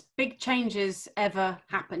these big changes ever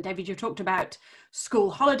happen? David, you've talked about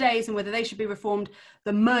school holidays and whether they should be reformed,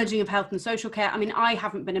 the merging of health and social care. I mean, I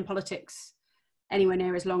haven't been in politics anywhere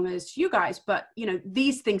near as long as you guys, but, you know,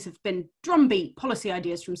 these things have been drumbeat policy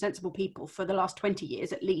ideas from sensible people for the last 20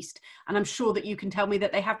 years at least. And I'm sure that you can tell me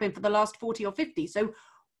that they have been for the last 40 or 50. So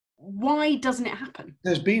why doesn't it happen?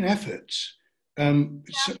 There's been efforts.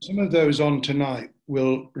 Some of those on tonight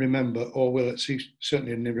will remember, or will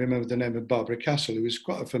certainly remember the name of Barbara Castle, who was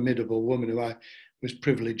quite a formidable woman who I was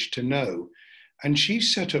privileged to know. And she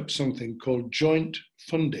set up something called joint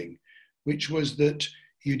funding, which was that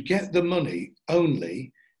you'd get the money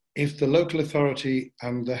only if the local authority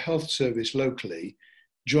and the health service locally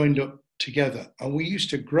joined up together. And we used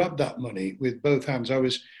to grab that money with both hands. I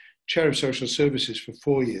was chair of social services for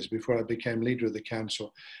 4 years before I became leader of the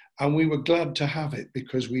council. And we were glad to have it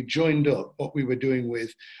because we joined up what we were doing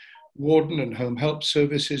with warden and home help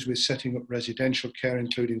services, with setting up residential care,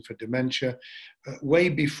 including for dementia, way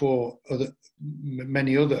before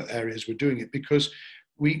many other areas were doing it, because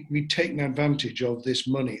we'd taken advantage of this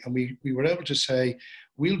money, and we were able to say,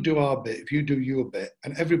 we'll do our bit if you do your bit,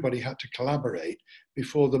 and everybody had to collaborate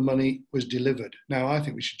before the money was delivered. Now, I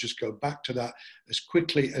think we should just go back to that as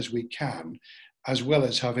quickly as we can, as well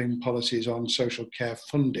as having policies on social care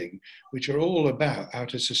funding, which are all about how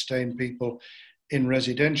to sustain people in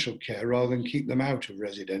residential care rather than keep them out of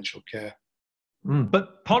residential care.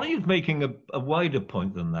 But Polly is making a wider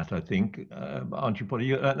point than that, I think, aren't you,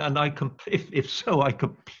 Polly? And if so, I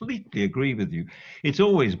completely agree with you. It's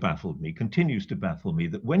always baffled me, continues to baffle me,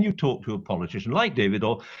 that when you talk to a politician like David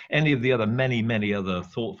or any of the other many other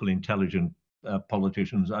thoughtful, intelligent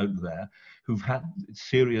politicians out there who've had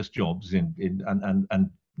serious jobs and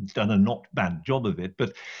done a not bad job of it,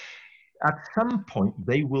 but at some point,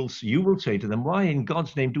 you will say to them, why in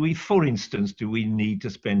God's name do we, for instance, do we need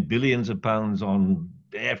to spend billions of pounds on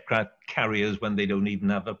aircraft carriers when they don't even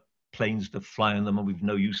have planes to fly on them and we've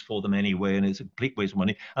no use for them anyway and it's a complete waste of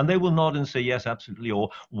money? And they will nod and say, yes, absolutely. Or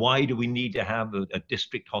why do we need to have a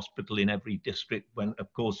district hospital in every district when,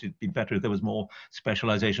 of course, it'd be better if there was more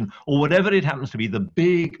specialization, or whatever it happens to be, the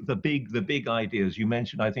big ideas you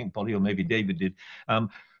mentioned, I think, Polly, or maybe David did,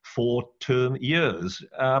 4-term years.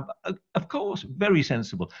 Of course, very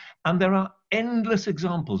sensible. And there are endless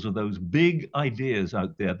examples of those big ideas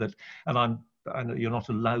out there that, and I know you're not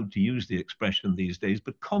allowed to use the expression these days,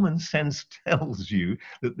 but common sense tells you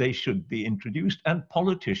that they should be introduced. And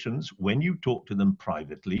politicians, when you talk to them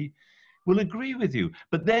privately, will agree with you.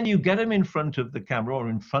 But then you get them in front of the camera or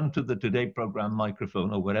in front of the Today program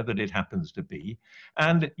microphone or whatever it happens to be,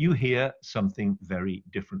 and you hear something very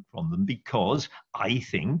different from them, because I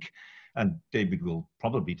think, and David will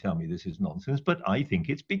probably tell me this is nonsense, but I think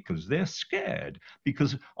it's because they're scared.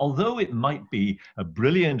 Because although it might be a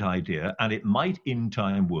brilliant idea and it might in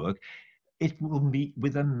time work, it will meet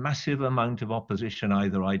with a massive amount of opposition,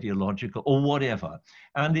 either ideological or whatever,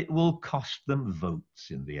 and it will cost them votes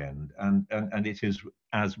in the end. And it is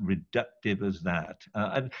as reductive as that.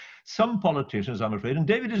 And some politicians, I'm afraid, and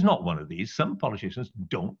David is not one of these, some politicians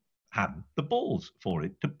don't have the balls for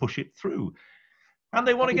it to push it through. And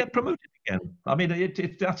they want to get promoted again. I mean,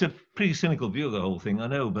 that's a pretty cynical view of the whole thing, I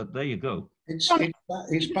know, but there you go. It's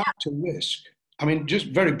back to risk. I mean, just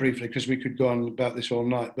very briefly, because we could go on about this all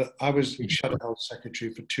night, but I was Shadow Health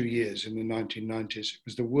Secretary for 2 years in the 1990s. It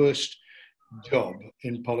was the worst job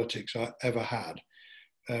in politics I ever had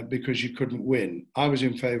because you couldn't win. I was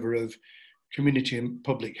in favour of community and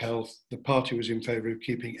public health. The party was in favour of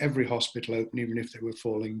keeping every hospital open, even if they were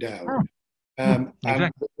falling down. And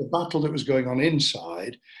the battle that was going on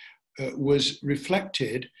inside was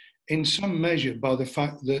reflected in some measure by the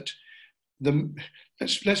fact that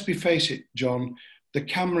let's face it, John, the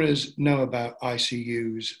cameras know about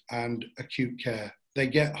ICUs and acute care. they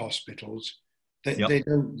get hospitals, they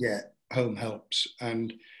don't get home helps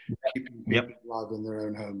and keeping people alive in their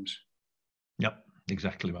own homes. Yep,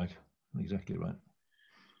 exactly right. Exactly right.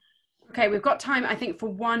 Okay, we've got time, I think, for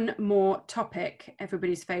one more topic,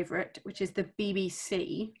 everybody's favourite, which is the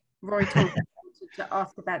BBC. Roy Thompson wanted to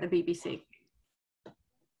ask about the BBC.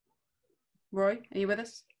 Roy, are you with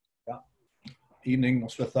us? Yeah. Evening,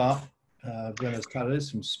 Nosratha. Buenos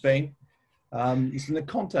tardes from Spain. It's in the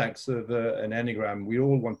context of an enneagram. We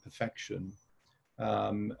all want perfection.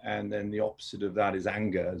 And then the opposite of that is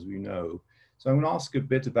anger, as we know. So I'm going to ask a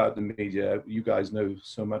bit about the media. You guys know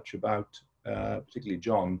so much about, particularly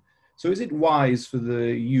John. So is it wise for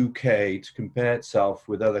the UK to compare itself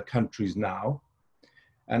with other countries now?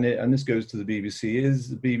 And this goes to the BBC. Is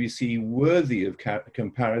the BBC worthy of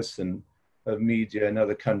comparison of media in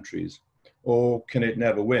other countries? Or can it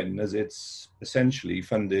never win, as it's essentially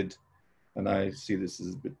funded, and I see this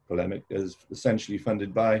as a bit polemic, as essentially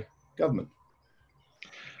funded by government?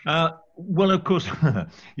 Well, of course,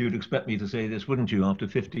 you'd expect me to say this, wouldn't you, after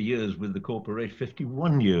 50 years with the corporation,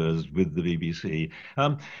 51 years with the BBC.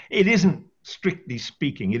 It isn't, strictly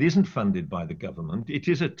speaking, it isn't funded by the government. It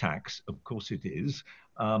is a tax, of course it is,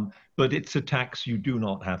 but it's a tax you do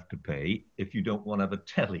not have to pay if you don't want to have a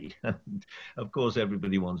telly. And of course,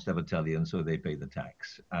 everybody wants to have a telly, and so they pay the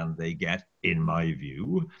tax. And they get, in my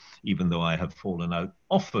view, even though I have fallen out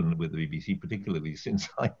often with the BBC, particularly since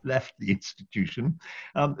I left the institution,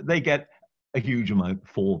 they get a huge amount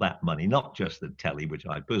for that money, not just the telly, which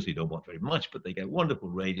I personally don't want very much, but they get wonderful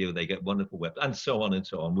radio, they get wonderful web, and so on and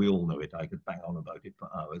so on. We all know it. I could bang on about it for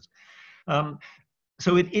hours.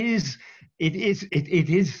 So it is,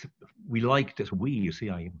 we like to, we, you see,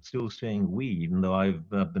 I'm still saying we, even though I've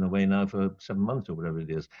been away now for 7 months or whatever it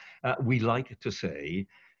is. We like to say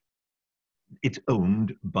it's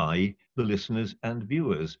owned by the listeners and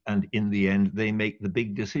viewers, and in the end they make the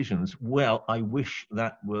big decisions. Well, I wish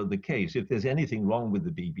that were the case. If there's anything wrong with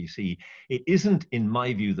the BBC, it isn't, in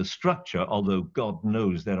my view, the structure, although God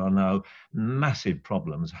knows there are now massive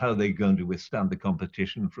problems. How they're going to withstand the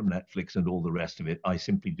competition from Netflix and all the rest of it, I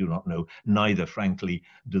simply do not know. Neither, frankly,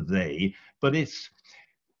 do they. But it's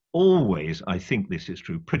always, I think this is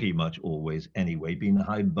true, pretty much always anyway, been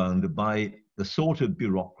hidebound by the sort of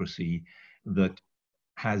bureaucracy that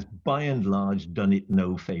has by and large done it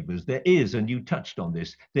no favors. There is, and you touched on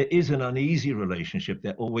this, there is an uneasy relationship,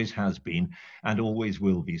 there always has been and always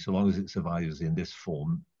will be, so long as it survives in this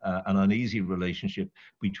form, an uneasy relationship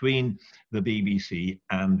between the BBC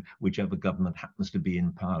and whichever government happens to be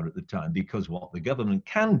in power at the time, because what the government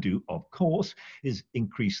can do, of course, is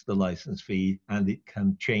increase the license fee, and it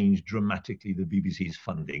can change dramatically the BBC's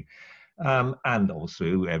funding. And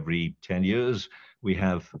also every 10 years, we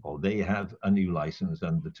have, or they have, a new license,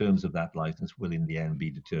 and the terms of that license will in the end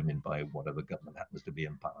be determined by whatever government happens to be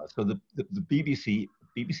in power. So the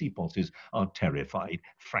BBC bosses are terrified,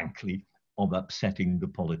 frankly, of upsetting the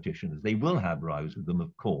politicians. They will have rows with them,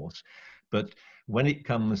 of course, but when it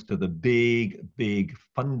comes to the big, big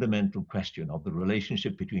fundamental question of the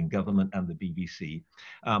relationship between government and the BBC,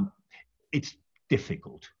 it's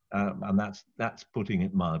difficult. And that's putting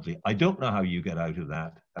it mildly. I don't know how you get out of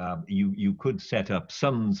that. You could set up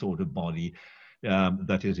some sort of body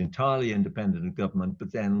that is entirely independent of government,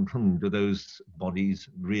 but then do those bodies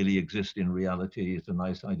really exist in reality? It's a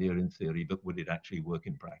nice idea in theory, but would it actually work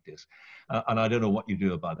in practice? And I don't know what you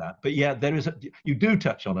do about that. But yeah, you do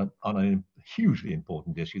touch on a hugely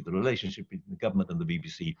important issue. The relationship between the government and the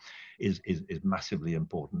BBC is massively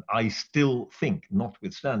important. I still think,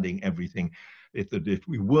 notwithstanding everything, if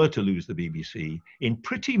we were to lose the BBC in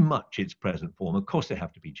pretty much its present form, of course there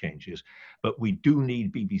have to be changes, but we do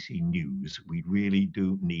need BBC News. We really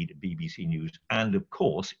do need BBC News. And of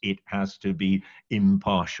course, it has to be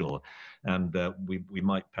impartial. And we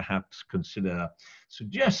might perhaps consider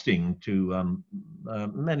suggesting to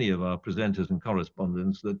many of our presenters and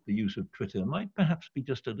correspondents that the use of Twitter might perhaps be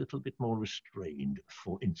just a little bit more restrained,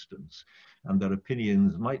 for instance, and their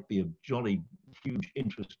opinions might be of jolly huge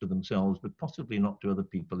interest to themselves, but possibly not to other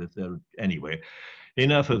people if they're, anyway.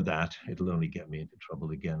 Enough of that. It'll only get me into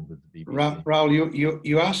trouble again with the BBC. Raoul,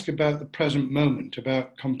 you ask about the present moment,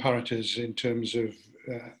 about comparators in terms of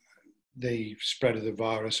the spread of the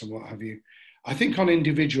virus and what have you. I think on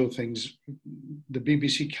individual things, the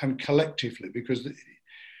BBC can collectively, because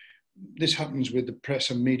this happens with the press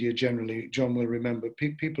and media generally, John will remember,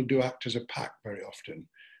 people do act as a pack very often,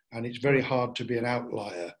 and it's very hard to be an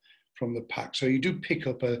outlier from the pack. So you do pick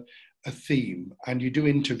up a theme, and you do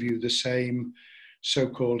interview the same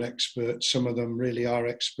so-called experts. Some of them really are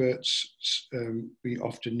experts. We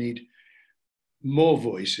often need more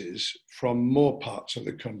voices from more parts of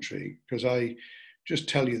the country, because I just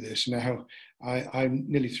tell you this now. I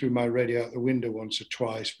nearly threw my radio out the window once or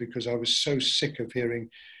twice because I was so sick of hearing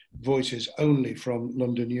voices only from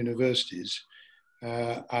London universities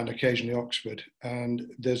and occasionally Oxford. And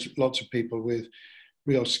there's lots of people with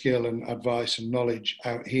real skill and advice and knowledge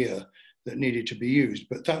out here that needed to be used.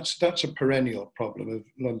 But that's a perennial problem of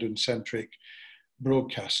London-centric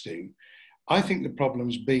broadcasting. I think the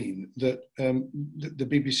problem's been that the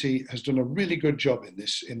BBC has done a really good job in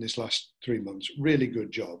this last 3 months, really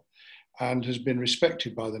good job, and has been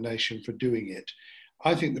respected by the nation for doing it.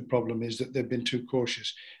 I think the problem is that they've been too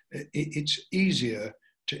cautious. It's easier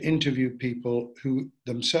to interview people who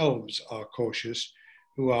themselves are cautious,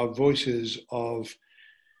 who are voices of,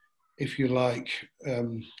 if you like,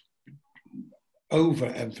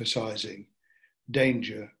 overemphasizing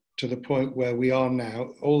danger to the point where we are now,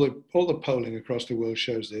 all the polling across the world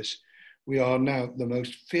shows this, we are now the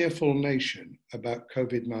most fearful nation about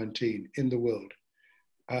COVID-19 in the world.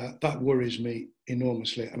 That worries me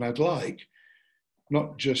enormously. And I'd like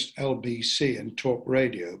not just LBC and talk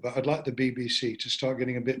radio, but I'd like the BBC to start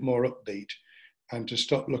getting a bit more upbeat and to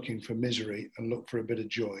stop looking for misery and look for a bit of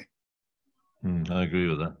joy. I agree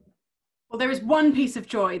with that. Well, there is one piece of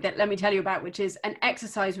joy that let me tell you about, which is an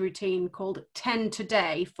exercise routine called 10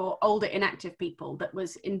 Today for older inactive people that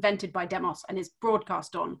was invented by Demos and is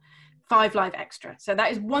broadcast on 5 Live Extra. So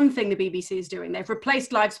that is one thing the BBC is doing. They've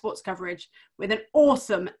replaced live sports coverage with an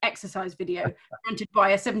awesome exercise video presented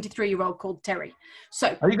by a 73-year-old called Terry.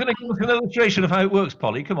 So, are you going to give us an illustration of how it works,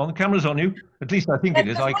 Polly? Come on, the camera's on you. At least I think it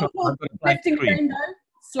is. I can't. Lifting the rainbow.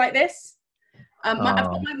 It's like this. I've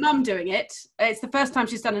got my mum doing it. It's the first time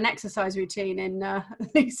she's done an exercise routine in at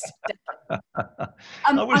least.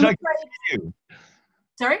 I wish I could see you.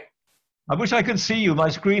 Sorry? I wish I could see you. My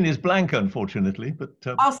screen is blank, unfortunately. But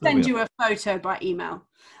I'll send you a photo by email.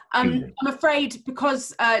 I'm afraid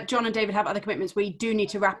because John and David have other commitments, we do need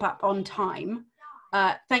to wrap up on time.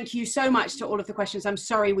 Thank you so much to all of the questions. I'm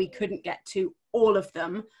sorry we couldn't get to all of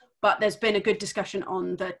them, but there's been a good discussion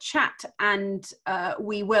on the chat, and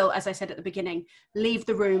we will, as I said at the beginning, leave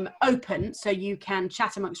the room open so you can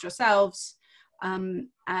chat amongst yourselves and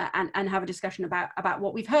have a discussion about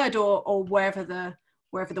what we've heard or wherever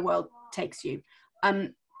the world takes you.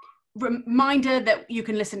 Reminder that you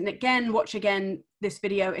can listen again, watch again this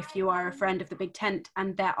video if you are a friend of the Big Tent,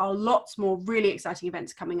 and there are lots more really exciting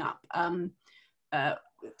events coming up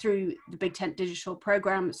through the Big Tent digital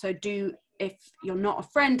program. So do, if you're not a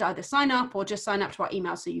friend, either sign up or just sign up to our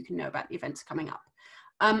email so you can know about the events coming up.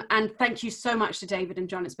 And thank you so much to David and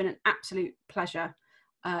John. It's been an absolute pleasure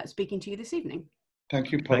speaking to you this evening.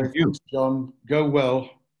 Thank you, Polly. Thank you, John. Go well.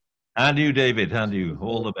 And you, David, and you.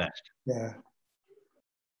 All the best. Yeah.